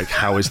profitable. Like,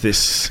 how is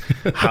this?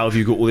 How have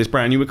you got all this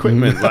brand new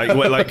equipment?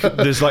 Like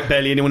there's like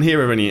barely anyone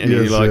here of any. And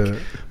yes, you're like,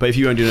 but if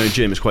you own your own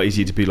gym, it's quite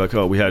easy to be like,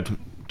 oh, we had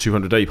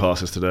 200 day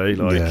passes today.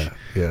 Like,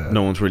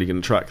 no one's really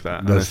going to track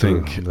that. That's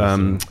and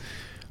I think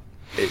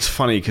it's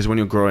funny because when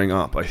you're growing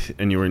up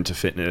and you're into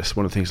fitness,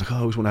 one of the things like, oh, I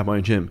always want to have my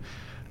own gym.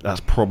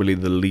 That's probably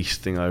the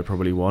least thing I would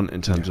probably want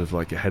in terms of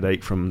like a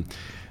headache from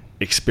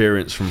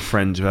experience from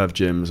friends who have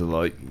gyms are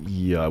like,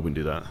 I wouldn't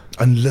do that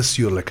unless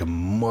you're like a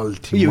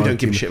you don't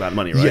give a shit about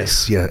money, right?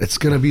 Yes, it's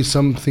gonna be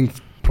something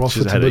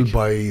profitable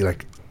by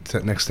like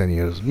next 10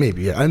 years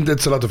maybe, and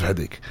it's a lot of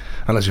headache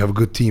unless you have a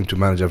good team to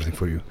manage everything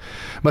for you.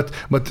 But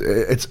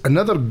it's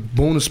another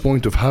bonus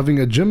point of having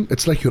a gym.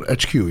 It's like your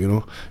HQ, you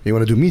know. You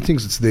want to do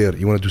meetings, it's there.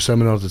 You want to do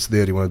seminars, it's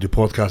there. You want to do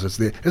podcasts, it's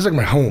there. It's like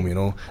my home, you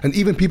know. And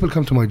even people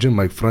come to my gym,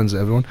 my friends,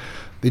 everyone,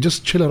 they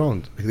just chill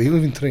around. Like, they don't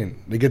even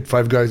train. They get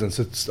 5 guys and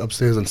sit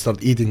upstairs and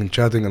start eating and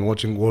chatting and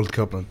watching World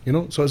Cup, and you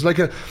know. So it's like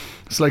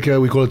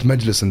we call it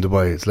Majlis in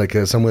Dubai. It's like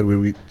somewhere where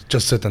we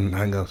just sit and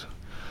hang out.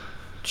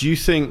 Do you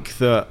think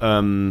that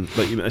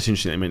that's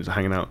interesting that you mentioned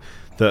hanging out,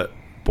 that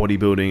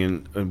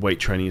bodybuilding and weight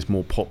training is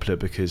more popular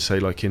because, say,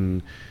 like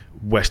in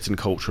Western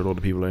culture, a lot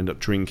of people end up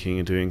drinking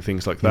and doing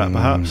things like that,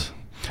 perhaps?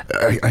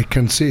 I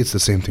can say it's the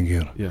same thing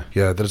here.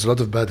 Yeah. There's a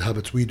lot of bad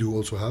habits we do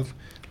also have,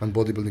 and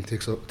bodybuilding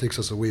takes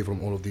us away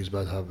from all of these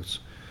bad habits.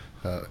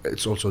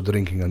 It's also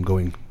drinking and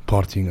going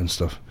partying and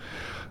stuff.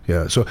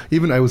 Yeah, so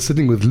even I was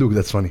sitting with Luke,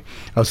 that's funny.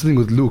 I was sitting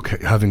with Luke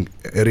having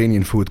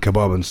Iranian food,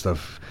 kebab and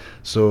stuff.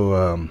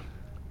 So,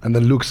 and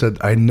then Luke said,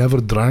 I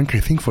never drank, I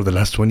think, for the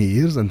last 20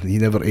 years, and he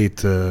never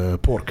ate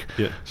pork.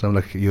 Yeah. So I'm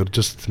like, you're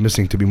just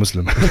missing to be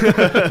Muslim.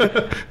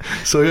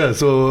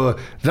 So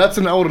that's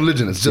in our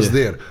religion, it's just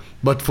there.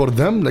 But for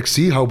them, like,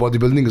 see how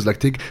bodybuilding is like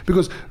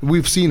because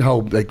we've seen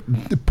how like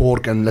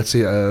pork and let's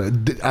say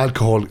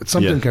alcohol,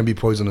 something can be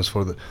poisonous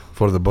for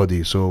the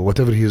body. So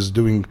whatever he is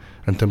doing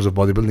in terms of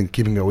bodybuilding,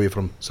 keeping away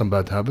from some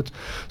bad habits.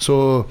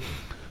 So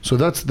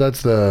that's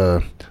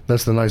the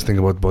nice thing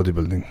about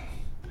bodybuilding.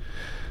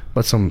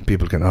 But some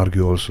people can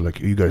argue also, like,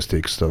 you guys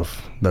take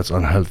stuff that's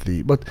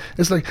unhealthy. But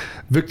it's like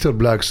Victor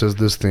Black says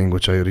this thing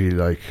which I really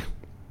like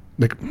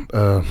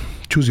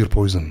choose your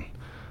poison.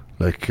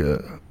 Like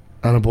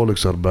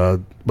anabolics are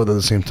bad, but at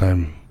the same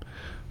time,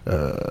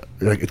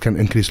 like it can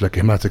increase like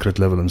hematocrit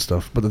level and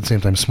stuff. But at the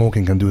same time,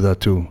 smoking can do that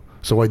too.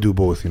 So why do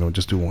both? You know,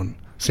 just do one.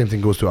 Same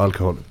thing goes to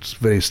alcohol. It's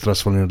very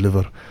stressful in your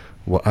liver,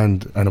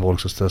 and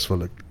anabolics are stressful.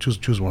 Like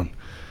choose one.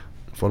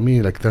 For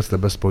me, like that's the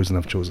best poison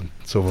I've chosen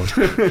so far.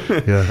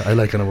 Yeah, I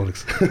like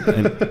anabolics.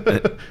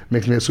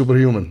 Makes me a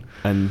superhuman.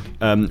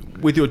 And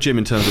with your gym,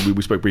 in terms of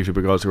we spoke briefly with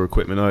regards to your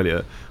equipment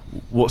earlier,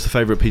 what's the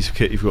favourite piece of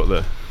kit you've got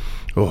there?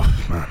 Oh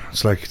man,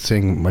 it's like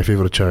saying my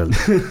favorite child.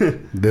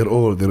 They're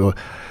all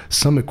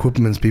some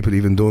equipments people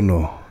even don't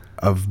know.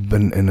 I've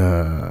been in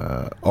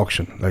a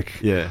auction,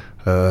 like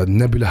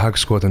Nebula hack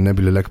squat and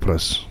Nebula leg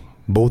press,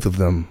 both of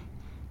them.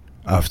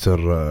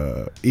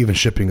 After even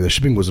shipping, the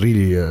shipping was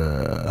really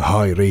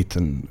high rate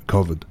in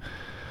COVID.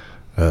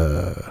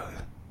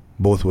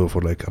 Both were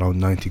for like around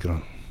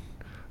 90,000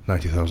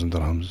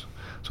 dirhams.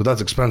 So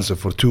that's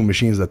expensive for 2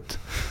 machines that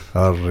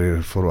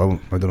are for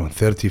I don't know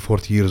 30,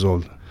 40 years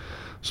old.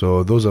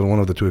 So those are one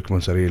of the 2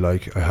 equipments I really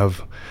like.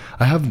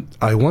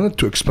 I wanted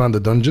to expand the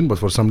dungeon, but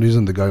for some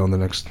reason the guy on the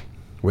next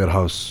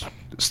warehouse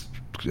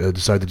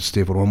decided to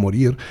stay for 1 more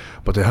year.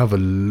 But I have a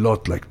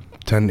lot, like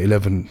 10,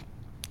 11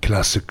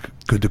 classic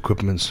good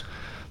equipments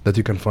that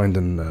you can find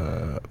in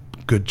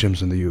good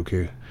gyms in the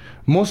UK.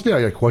 Mostly I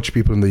like watch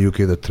people in the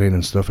UK that train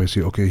and stuff. I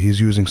see, okay, he's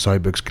using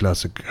Cybex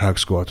classic hack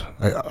squat.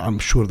 I'm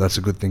sure that's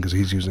a good thing because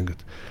he's using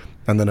it.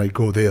 And then I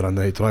go there and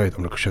I try it.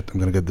 I'm like, shit, I'm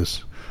gonna get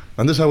this.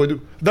 And this is how I do.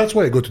 That's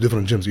why I go to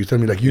different gyms. You tell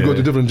me, like, you go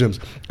to different gyms.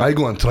 I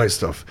go and try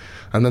stuff.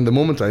 And then the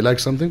moment I like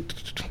something,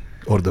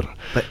 order.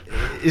 But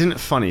isn't it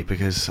funny,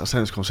 because I was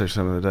having this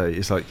conversation the other day,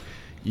 it's like,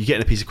 you get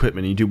in a piece of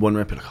equipment and you do 1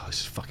 rep, you're like, oh,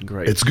 this is fucking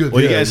great. It's good.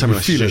 Or you get in something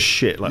like, it's just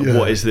shit. Like,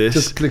 what is this?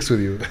 Just clicks with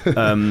you.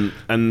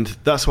 And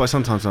that's why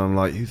sometimes I'm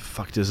like, who the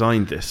fuck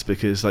designed this?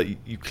 Because like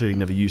you clearly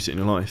never used it in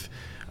your life.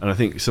 And I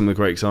think some of the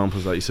great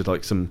examples, like you said,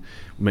 like we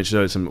mentioned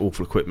earlier, some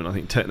awful equipment. I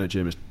think Techno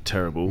Gym is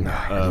terrible.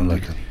 Nah, I don't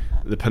like it.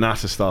 The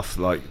Panatta stuff,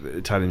 like the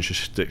Italian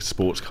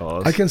sports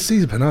cars. I can see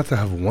the Panatta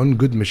have one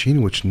good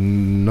machine, which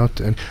not.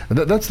 And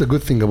that's the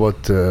good thing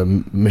about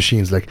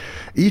machines. Like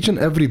each and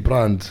every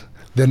brand,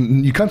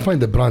 then you can't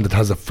find a brand that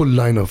has a full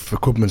line of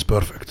equipment's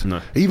perfect. No.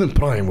 Even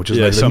Prime, which is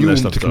Yeah, like the some of new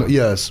their stuff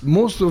yes,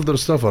 most of their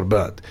stuff are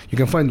bad. You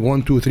can find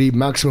 1, 2, 3,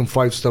 maximum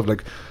 5 stuff.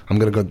 Like I'm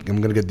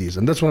gonna get these,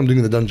 and that's what I'm doing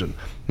in the dungeon.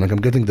 Like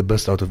I'm getting the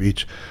best out of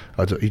each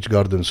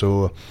garden.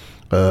 So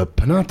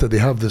Panatta, they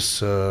have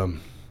this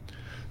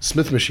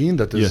Smith machine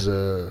that is.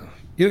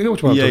 You know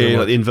which one I'm talking about?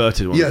 Like the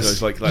inverted one. Yes,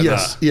 It's like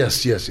yes,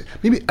 that. yes.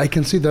 Maybe I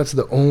can say that's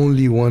the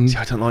only one. See,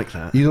 I don't like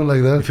that. You don't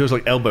like that? It feels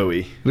like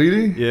elbowy.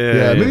 Really?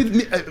 Yeah.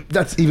 Maybe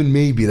that's even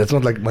maybe. That's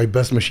not like my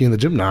best machine in the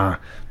gym. Nah.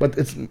 But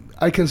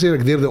I can say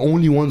like they're the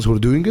only ones who are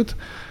doing it.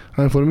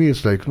 And for me,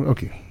 it's like,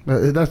 okay,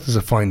 that is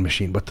a fine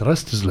machine. But the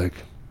rest is like,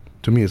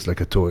 to me, it's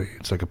like a toy.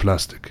 It's like a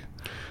plastic.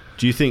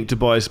 Do you think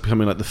Dubai is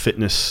becoming like the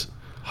fitness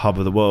hub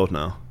of the world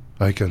now?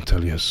 I can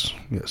tell yes.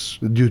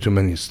 Due to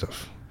many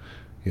stuff.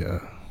 Yeah.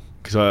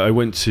 Because I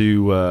went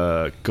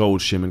to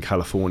Gold's Gym in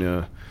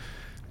California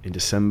in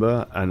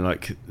December, and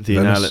like the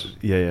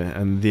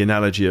and the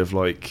analogy of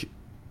like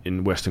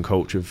in Western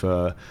culture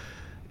of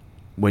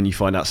when you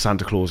find out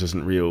Santa Claus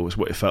isn't real is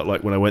what it felt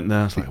like when I went there.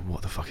 I was like,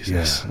 what the fuck is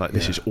this? Like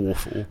this is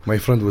awful. My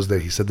friend was there.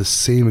 He said the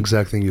same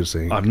exact thing you're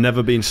saying. I've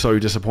never been so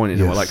disappointed.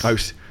 Yes. Like I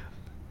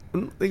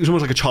think it was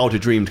almost like a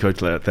childhood dream to go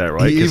to there,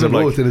 right? He even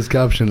wrote in his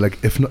caption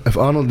like, if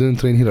Arnold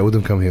didn't train here, I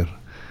wouldn't come here.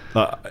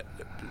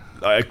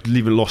 I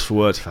even lost for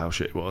words for how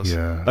shit it was.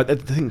 Yeah. I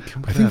think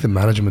the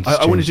management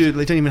I wanted to do.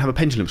 They don't even have a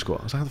pendulum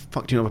squat. I was like, how the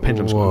fuck do you not have a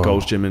pendulum squat at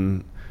Gold's Gym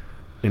in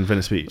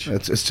Venice Beach?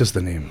 It's just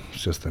the name.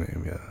 It's just the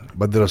name, yeah.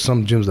 But there are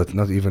some gyms that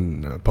not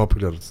even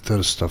popular.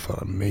 Their stuff are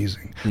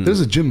amazing.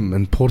 There's a gym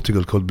in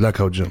Portugal called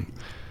Blackout Gym.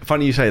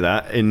 Funny you say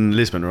that, in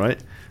Lisbon, right?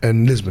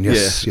 In Lisbon,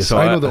 yes. So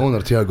I know the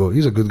owner, Tiago.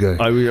 He's a good guy.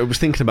 I was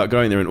thinking about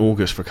going there in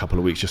August for a couple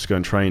of weeks just to go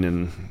and train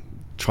and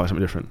try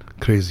something different.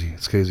 Crazy.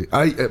 It's crazy.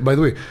 By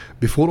the way,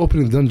 before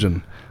opening the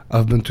dungeon,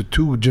 I've been to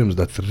 2 gyms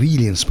that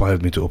really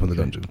inspired me to open the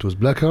dungeon. It was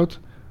Blackout.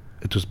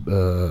 It was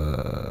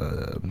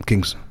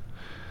Kings.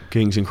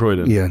 Kings in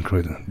Croydon. Yeah, in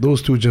Croydon.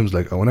 Those 2 gyms,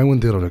 like when I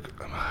went there, I was like,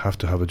 I have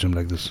to have a gym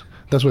like this.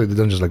 That's why the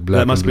dungeon's like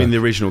black. That must have been the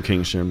original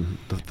Kings gym.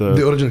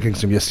 The original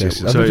Kings gym, yes.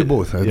 I've been to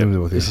both.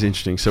 This is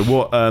interesting. So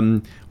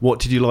what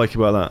did you like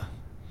about that?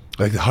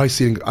 Like the high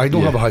ceiling. I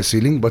don't have a high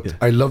ceiling, but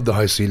I love the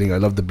high ceiling. I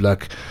love the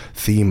black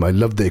theme. I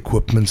love the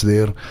equipments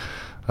there.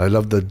 I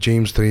love that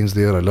James trains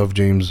there. I love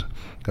James.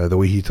 The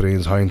way he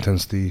trains, high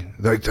intensity.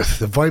 Like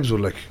the vibes were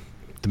like...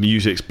 The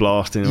music's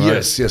blasting,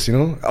 right? Yes, you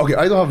know. Okay,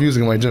 I don't have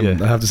music in my gym.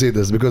 Yeah. I have to say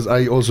this because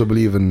I also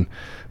believe in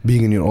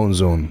being in your own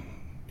zone.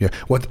 Yeah.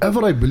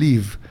 Whatever I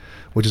believe,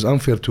 which is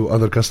unfair to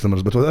other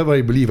customers, but whatever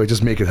I believe, I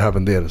just make it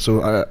happen there.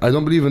 So I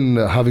don't believe in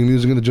having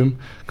music in the gym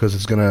because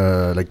it's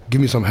gonna like give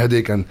me some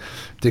headache and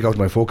take out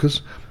my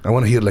focus. I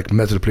want to hear like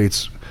metal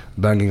plates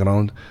banging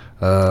around.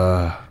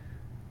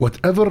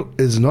 Whatever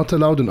is not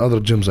allowed in other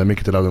gyms, I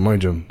make it allowed in my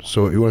gym.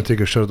 So you want to take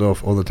your shirt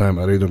off all the time,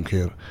 I really don't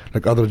care.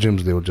 Like other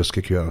gyms, they will just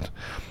kick you out.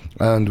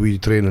 And we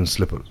train in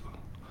slippers,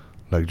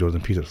 like Jordan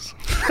Peters,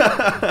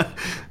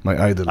 my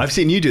idol. I've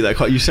seen you do that.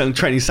 You sound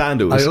training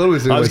sandals. I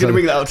always do. I was going to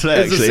bring that out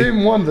today. It's the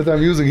same one that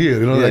I'm using here.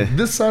 You know, like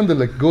this sandal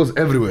like goes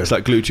everywhere. It's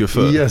like glued to your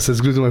foot. Yes, it's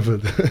glued to my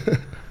foot.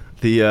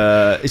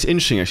 It's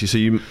interesting actually.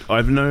 So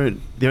I've known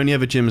the only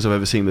other gyms I've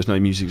ever seen there's no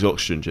music's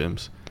oxygen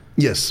gyms.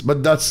 Yes,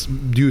 but that's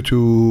due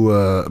to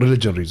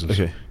religion reasons.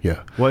 Okay.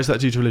 Yeah. Why is that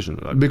due to religion?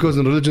 Because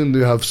in religion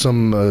you have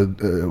some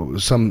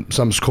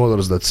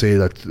scholars that say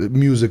that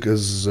music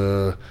is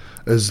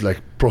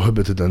like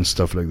prohibited and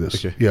stuff like this.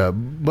 Okay. Yeah,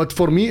 but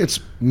for me it's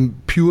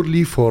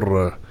purely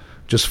for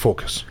just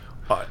focus.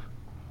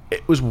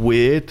 It was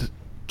weird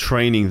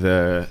training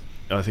there.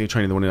 I think I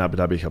trained the one in Abu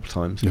Dhabi a couple of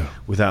times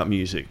without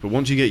music. But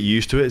once you get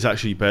used to it, it's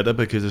actually better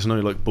because there's no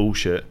like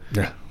bullshit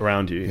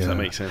around you. If that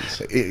makes sense.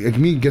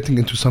 Me getting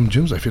into some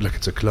gyms, I feel like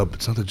it's a club.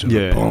 It's not a gym.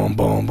 Yeah. Boom,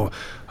 boom, boom.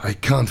 I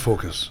can't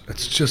focus.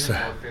 It's just a...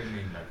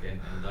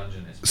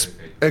 dungeon is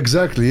perfect.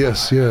 Exactly.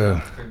 Yes. Yeah.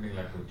 Filming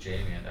like with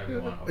Jamie and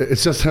everyone.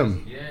 It's just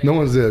him. No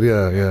one's there.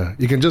 Yeah.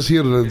 You can just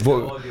hear the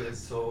audio is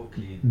so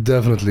clean.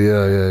 Definitely.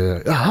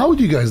 Yeah. How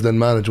do you guys then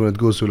manage when it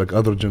goes to like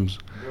other gyms?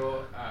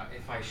 Bro,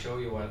 if I show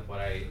you what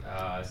I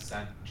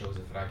sent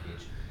Joseph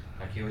Rakic,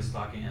 like he was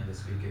talking and the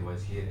speaker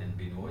was here in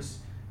Binus,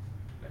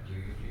 like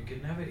you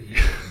could never eat it, you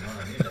know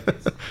what I mean?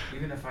 Like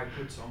even if I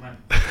put so much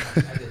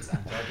edits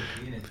and try to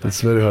clean it.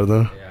 It's very hard,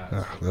 huh?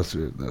 Yeah. That's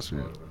weird.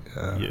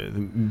 Yeah,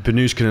 the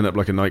Banus can end up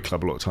like a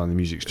nightclub a lot of time. The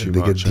music's too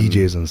much. They get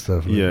DJs and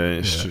stuff.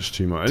 It's just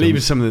too much. And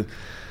even some of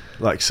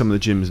the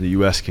gyms in the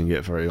US can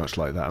get very much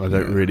like that. And I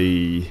don't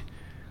really...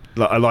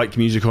 I like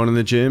music on in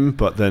the gym,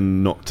 but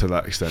then not to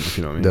that extent, if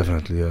you know what I mean.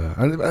 Definitely, yeah.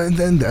 And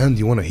in the end,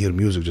 you want to hear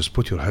music, just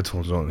put your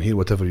headphones on, hear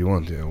whatever you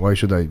want. Yeah. Why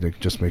should I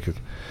just make it?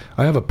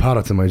 I have a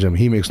parrot in my gym.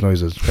 He makes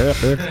noises.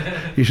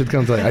 You should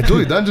come to... I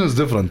told you, dungeon is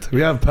different. We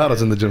have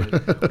parrots in the gym.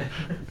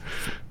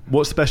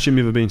 What's the best gym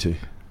you've ever been to?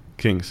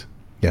 Kings?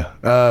 Yeah,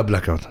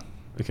 Blackout.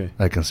 Okay.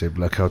 I can say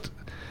Blackout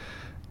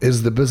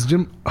is the best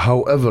gym.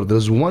 However,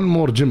 there's one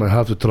more gym I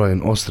have to try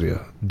in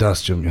Austria.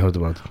 Das Gym, you heard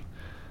about it?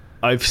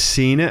 I've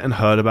seen it and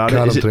heard about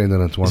Callum it. trained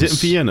in it once. Is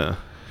it in Vienna?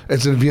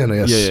 It's in Vienna,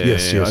 yes.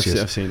 Yes.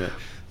 I've seen it.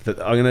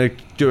 I'm going to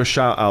do a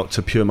shout out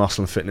to Pure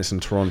Muscle and Fitness in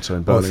Toronto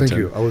and Oh, Burlington. thank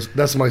you.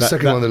 That's my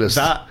second on the list.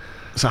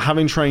 So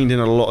having trained in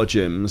a lot of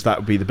gyms, that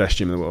would be the best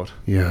gym in the world.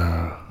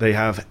 Yeah. They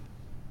have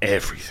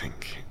everything,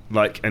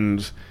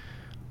 and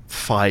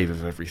 5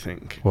 of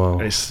everything. Wow.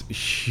 It's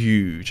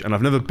huge, and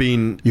I've never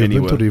been You've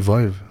anywhere. been to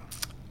Revive?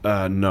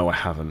 No, I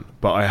haven't,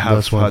 but I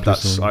have heard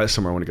that's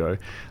somewhere I want to go,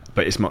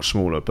 but it's much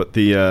smaller. But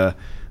the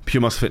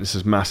Pure Muscle Fitness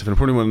is massive, and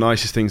probably one of the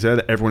nicest things there,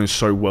 that everyone is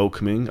so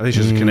welcoming. I think it's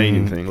just a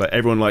Canadian thing. Like,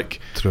 everyone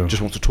True.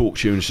 just wants to talk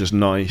to you, and it's just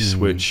nice,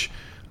 which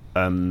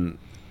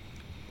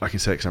I can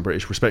say because I'm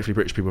British. Respectfully,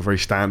 British people are very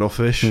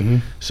standoffish.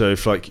 So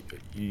if a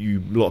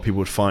lot of people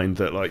would find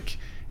that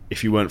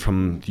if you weren't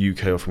from the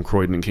UK or from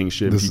Croydon and King's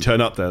Gym, if you turn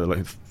up there,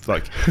 you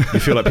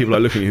feel like people are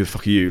looking at you, who the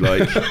fuck are you?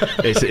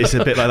 It's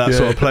a bit like that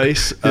sort of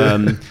place.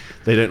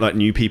 They don't like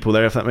new people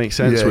there, if that makes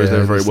sense. Whereas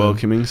they're very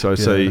welcoming. So I'd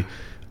say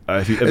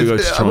if you ever go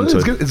to Toronto,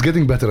 it's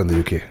getting better in the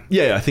UK.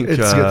 Yeah, I think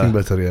it's getting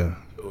better. Yeah,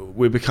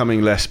 we're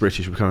becoming less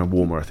British. We're becoming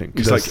warmer, I think,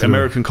 because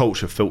American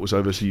culture filters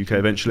over to the UK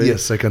eventually.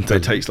 Yes, I can tell.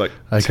 It takes 10,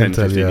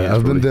 15 years.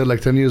 I've been there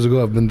 10 years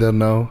ago. I've been there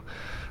now.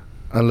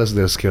 Unless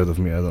they're scared of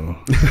me, I don't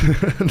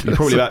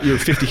know. You're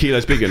 50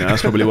 kilos bigger now.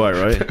 That's probably why,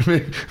 right?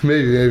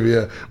 maybe,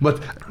 yeah.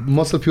 But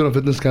Muscle Pure and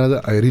Fitness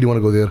Canada, I really want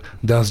to go there.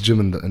 Das Gym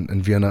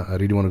in Vienna, I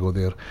really want to go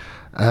there.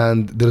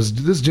 And there's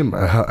this gym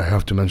I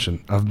have to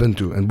mention. I've been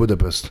to in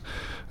Budapest.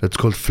 It's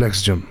called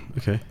Flex Gym.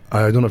 Okay.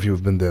 I don't know if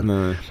you've been there.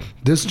 No.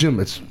 This gym,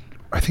 it's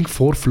I think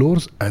 4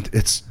 floors, and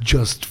it's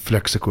just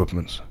flex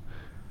equipment.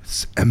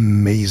 It's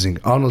amazing.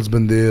 Arnold's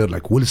been there.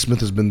 Will Smith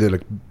has been there.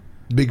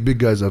 Big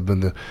guys have been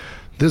there.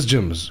 This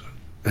gym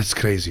it's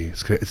crazy.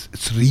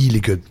 It's really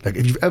good.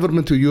 If you've ever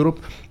been to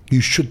Europe,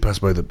 you should pass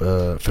by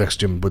the Flex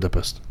Gym in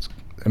Budapest. It's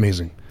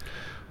amazing.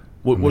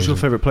 What's your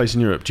favorite place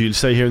in Europe? Do you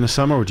stay here in the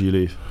summer or do you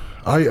leave?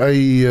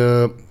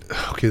 The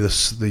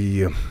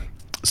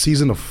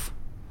season of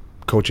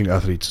coaching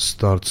athletes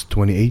starts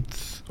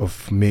 28th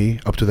of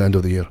May up to the end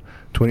of the year.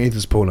 28th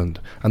is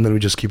Poland, and then we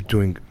just keep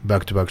doing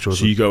back-to-back shows.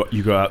 So you go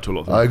out to a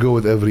lot of them? I go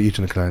with each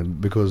and a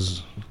client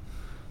because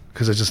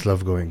I just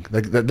love going.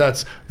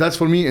 That's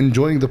for me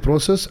enjoying the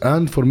process,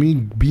 and for me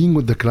being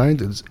with the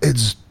client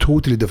it's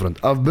totally different.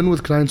 I've been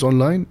with clients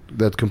online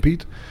that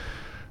compete.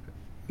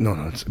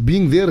 No,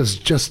 being there is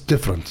just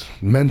different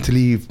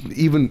mentally.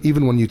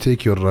 Even when you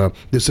take your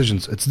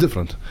decisions, it's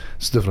different.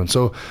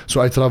 So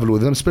I travel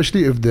with them,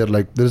 especially if they're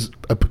there's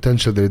a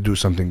potential they do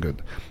something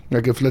good.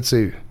 If let's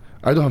say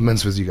I don't have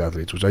men's physique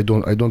athletes, which I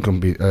don't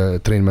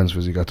train men's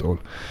physique at all.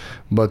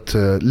 But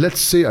let's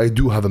say I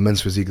do have a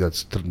men's physique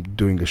that's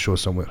doing a show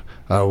somewhere.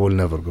 I will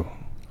never go.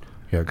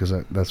 Yeah, because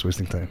that's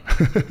wasting time.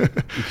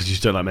 Because you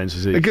still like men's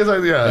physique. Because I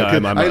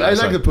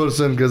like the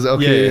person. Because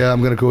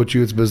I'm gonna coach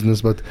you. It's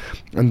business. But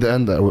in the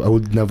end, I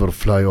would never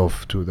fly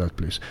off to that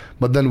place.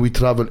 But then we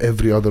travel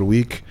every other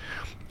week,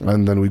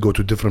 and then we go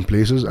to different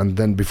places. And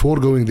then before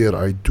going there,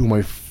 I do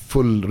my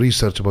full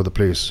research about the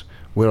place.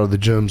 Where are the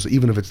gyms?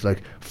 Even if it's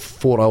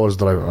 4 hours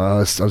drive,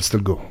 I'll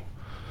still go.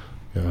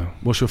 Yeah.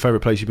 What's your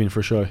favorite place you've been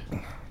for a show?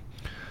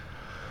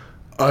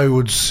 I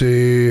would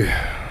say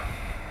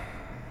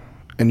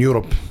in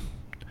Europe,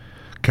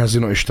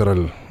 Casino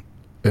Ishtarel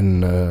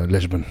in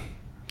Lisbon.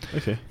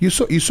 Okay. You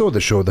saw the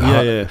show.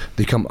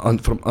 They come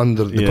from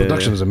under. The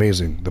production is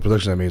amazing.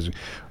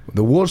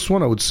 The worst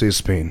one I would say is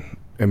Spain.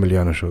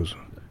 Emiliano shows.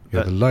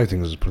 Yeah,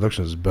 the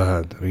production is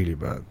bad, really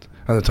bad,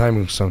 and the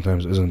timing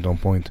sometimes isn't on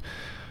point.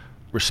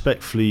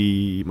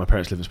 Respectfully, my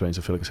parents live in Spain,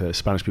 so I feel like I say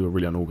Spanish people are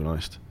really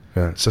unorganised.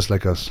 Yeah, it's just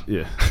like us.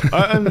 Yeah.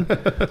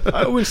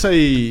 I wouldn't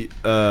say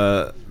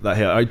that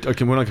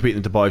here. When I competed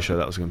in the Dubai show,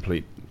 that was a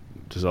complete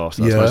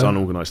disaster. That's the most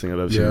unorganised thing I've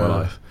ever seen in my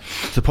life.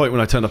 To the point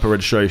when I turned up a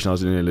registration, I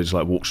was nearly just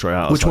walked straight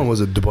out. Which one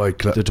was it? Dubai?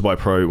 The Dubai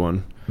Pro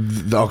one.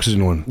 The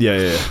oxygen one.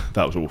 Yeah.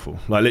 That was awful.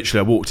 Literally,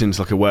 I walked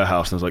into a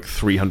warehouse and there was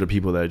 300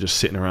 people there just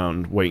sitting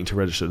around waiting to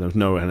register. There was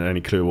no one had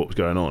any clue what was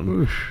going on.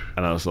 Oof.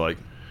 And I was like,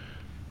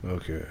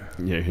 okay.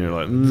 Yeah,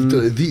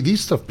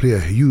 these stuff play a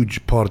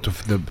huge part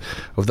of the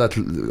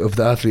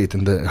athlete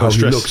and how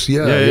he looks.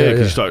 Yeah. And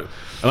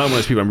I'm one of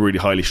those people. I'm really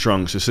highly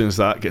strung, so as soon as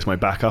that gets my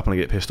back up and I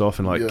get pissed off,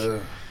 and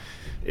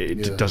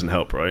it doesn't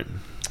help, right?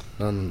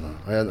 No.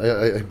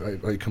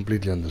 I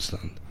completely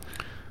understand.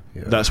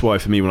 Yeah. That's why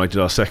for me, when I did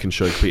our second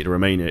show, competed in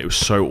Romania, it was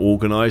so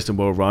organised and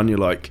well run.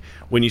 You're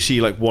when you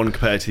see one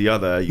compared to the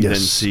other, you then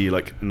see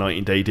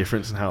 19-day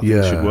difference in how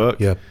things should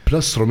work. Yeah.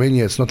 Plus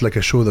Romania, it's not like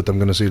a show that I'm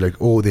gonna say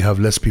they have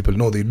less people.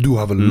 No, they do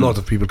have a lot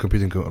of people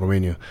competing in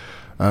Romania,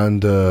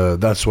 and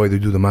that's why they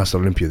do the Master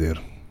Olympia there,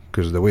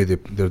 because the way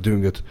they're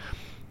doing it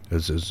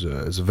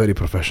is very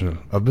professional.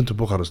 I've been to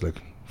Bucharest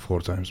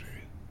 4 times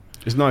maybe.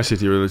 It's a nice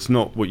city. It's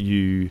not what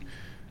you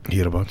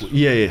hear about.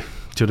 Yeah. Do you know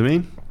what I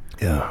mean?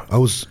 Yeah, I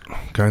was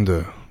kind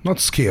of not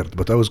scared,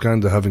 but I was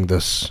kind of having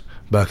this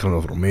background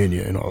of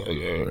Romania,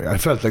 I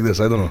felt like this,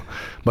 I don't know.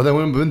 But then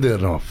when I've been there,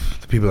 no,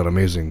 the people are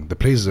amazing, the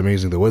place is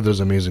amazing, the weather is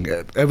amazing,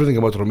 everything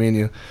about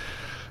Romania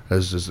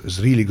is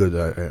really good.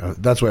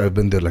 That's why I've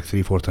been there like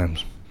 3-4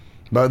 times.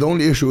 But the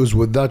only issue is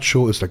with that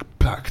show, it's like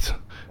packed.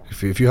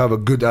 If you have a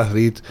good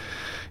athlete,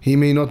 he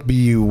may not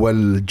be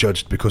well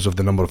judged because of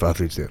the number of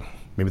athletes there.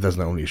 Maybe that's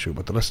the only issue,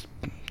 but the rest,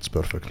 it's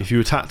perfect. If you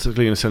were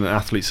tactically going to send an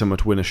athlete somewhere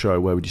to win a show,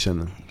 where would you send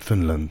them?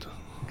 Finland.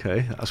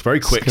 Okay, that's very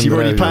quick. You've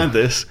already planned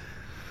this.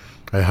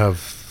 I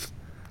have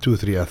 2 or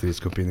 3 athletes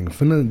competing in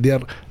Finland. They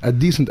are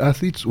decent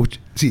athletes,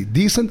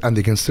 decent, and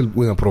they can still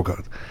win a pro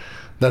card.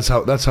 That's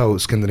how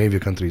Scandinavia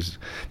countries,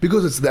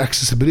 because the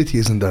accessibility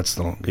isn't that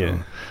strong. You know?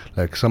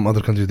 Like some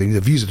other countries, they need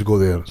a visa to go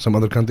there. Some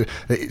other country,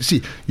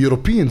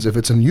 Europeans, if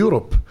it's in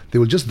Europe, they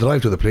will just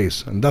drive to the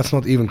place, and that's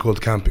not even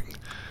called camping.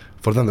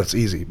 For them, that's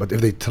easy. But if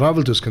they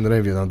travel to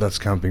Scandinavia, now that's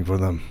camping for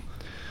them.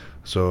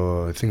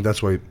 So I think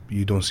that's why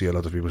you don't see a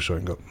lot of people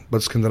showing up.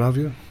 But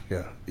Scandinavia,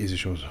 yeah, easy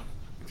shows.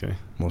 Okay.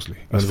 Mostly.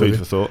 That's food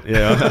for thought.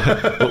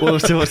 Yeah.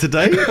 What's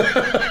today?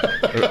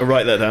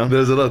 Write that down.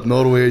 There's a lot.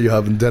 Norway, you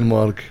have in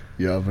Denmark,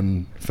 you have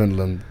in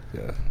Finland.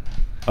 Yeah.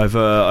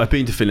 I've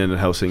been to Finland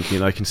and Helsinki,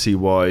 and I can see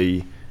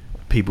why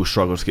people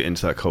struggle to get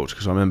into that culture,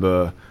 because I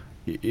remember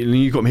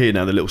you've got me here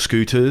now, the little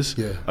scooters.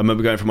 Yeah. I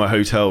remember going from my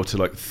hotel to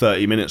like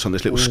 30 minutes on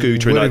this little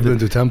scooter. Where have you been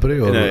to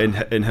Tampere? Or?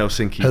 In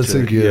Helsinki.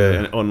 Helsinki,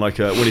 and on like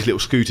one of these little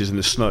scooters in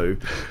the snow,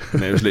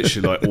 and it was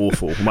literally like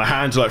awful. My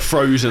hands are like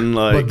frozen.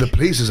 Like, but the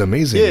place is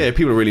amazing. Yeah,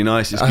 people are really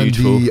nice. It's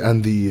beautiful.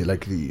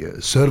 The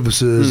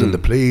services and the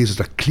place is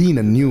like clean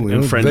and new,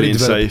 and friendly very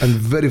and safe, and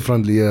very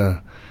friendly.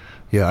 Yeah.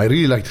 I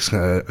really like this.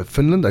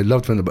 Finland. I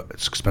loved Finland, but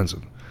it's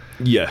expensive.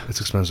 Yeah,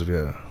 it's expensive.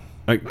 Yeah.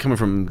 Coming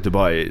from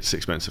Dubai, it's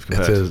expensive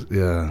compared. It is,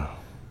 yeah.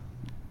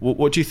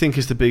 What do you think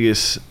is the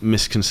biggest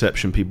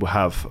misconception people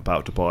have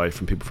about Dubai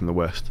from people from the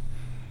West?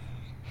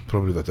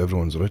 Probably that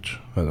everyone's rich.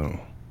 I don't know.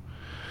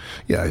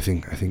 Yeah, I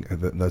think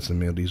that's the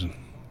main reason.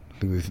 I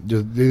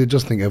think they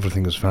just think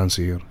everything is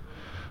fancy here.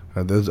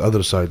 There's the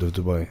other side of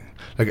Dubai.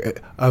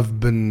 Like I've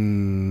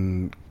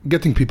been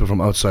getting people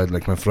from outside,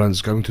 like my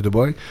friends coming to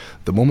Dubai.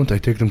 The moment I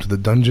take them to the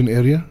dungeon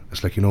area,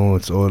 it's like,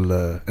 it's all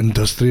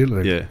industrial.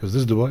 Like, is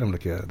this Dubai? I'm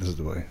like, yeah, this is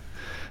Dubai.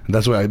 And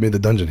that's why I made the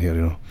dungeon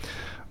here,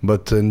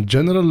 But in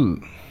general,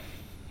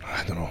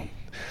 I don't know.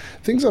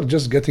 Things are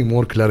just getting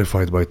more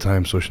clarified by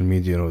time. Social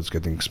media, it's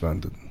getting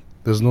expanded.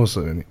 There's no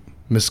so many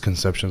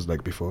misconceptions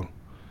like before.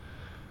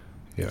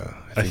 Yeah,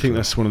 I think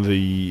that's one of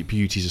the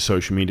beauties of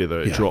social media, though.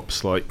 It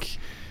drops like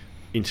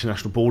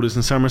international borders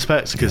in some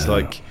respects, because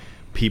like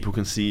people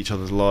can see each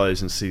other's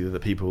lives and see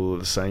that people are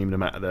the same no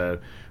matter their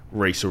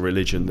race or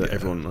religion, that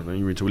everyone,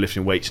 you're into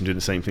lifting weights and doing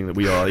the same thing that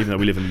we are, even though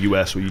we live in the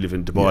US or you live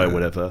in Dubai or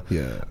whatever.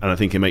 Yeah. And I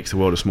think it makes the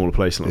world a smaller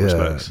place in a lot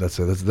of respects.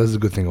 That's a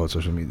good thing about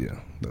social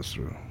media. That's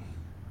true.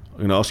 I'm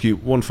going to ask you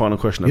one final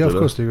question. Yeah,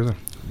 Abdullah. of course.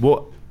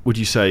 What would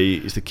you say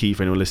is the key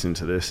for anyone listening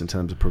to this in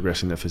terms of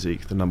progressing their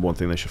physique, the number one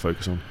thing they should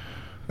focus on?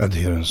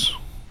 Adherence.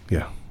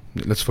 Yeah.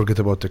 Let's forget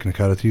about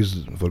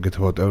technicalities, forget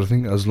about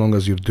everything. As long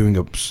as you're doing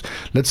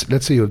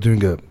let's say you're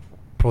doing a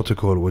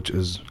protocol which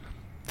is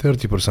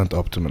 30%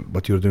 optimal,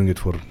 but you're doing it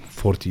for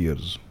 40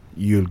 years,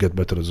 you'll get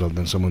better result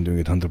than someone doing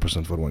it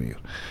 100% for 1 year.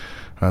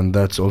 And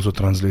that's also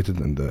translated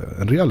in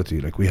reality.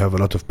 Like we have a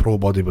lot of pro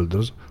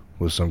bodybuilders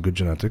with some good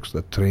genetics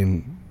that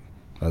train,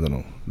 I don't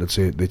know, let's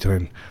say they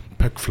train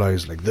pec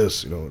flies like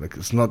this, like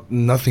it's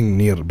nothing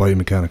near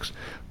biomechanics,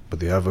 but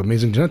they have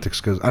amazing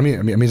genetics,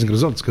 amazing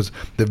results, because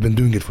they've been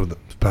doing it for the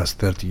past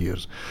 30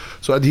 years.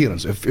 So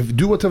adherence, if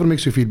do whatever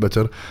makes you feel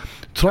better,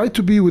 try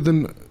to be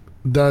within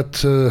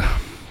that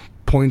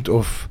point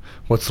of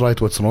what's right,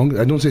 what's wrong.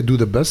 I don't say do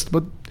the best,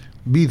 but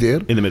be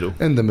there in the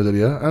middle,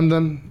 yeah, and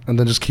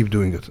then just keep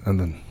doing it, and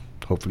then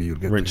hopefully you'll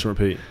get rinse and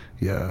repeat.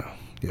 Yeah.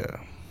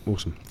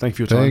 Awesome. Thank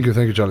you for your time.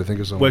 Thank you, Charlie. Thank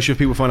you so much. Where should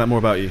people find out more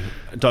about you?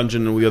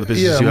 Dungeon and all the other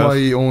businesses you have?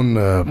 Yeah, my own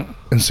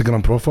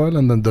Instagram profile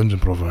and then Dungeon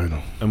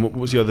profile. And what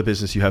was the other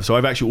business you have? So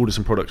I've actually ordered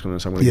some products from them,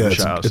 so I'm going to give a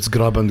shout out. It's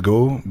Grab and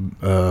Go,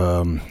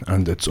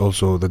 and it's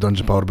also the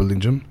Dungeon Power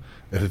Building Gym,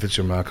 if it fits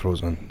your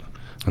macros and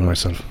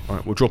myself. All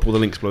right, we'll drop all the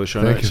links below the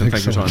show notes. Thank you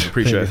for your time.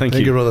 Appreciate it. Thank you.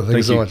 Thank you, brother. Thank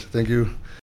you so much. Thank you.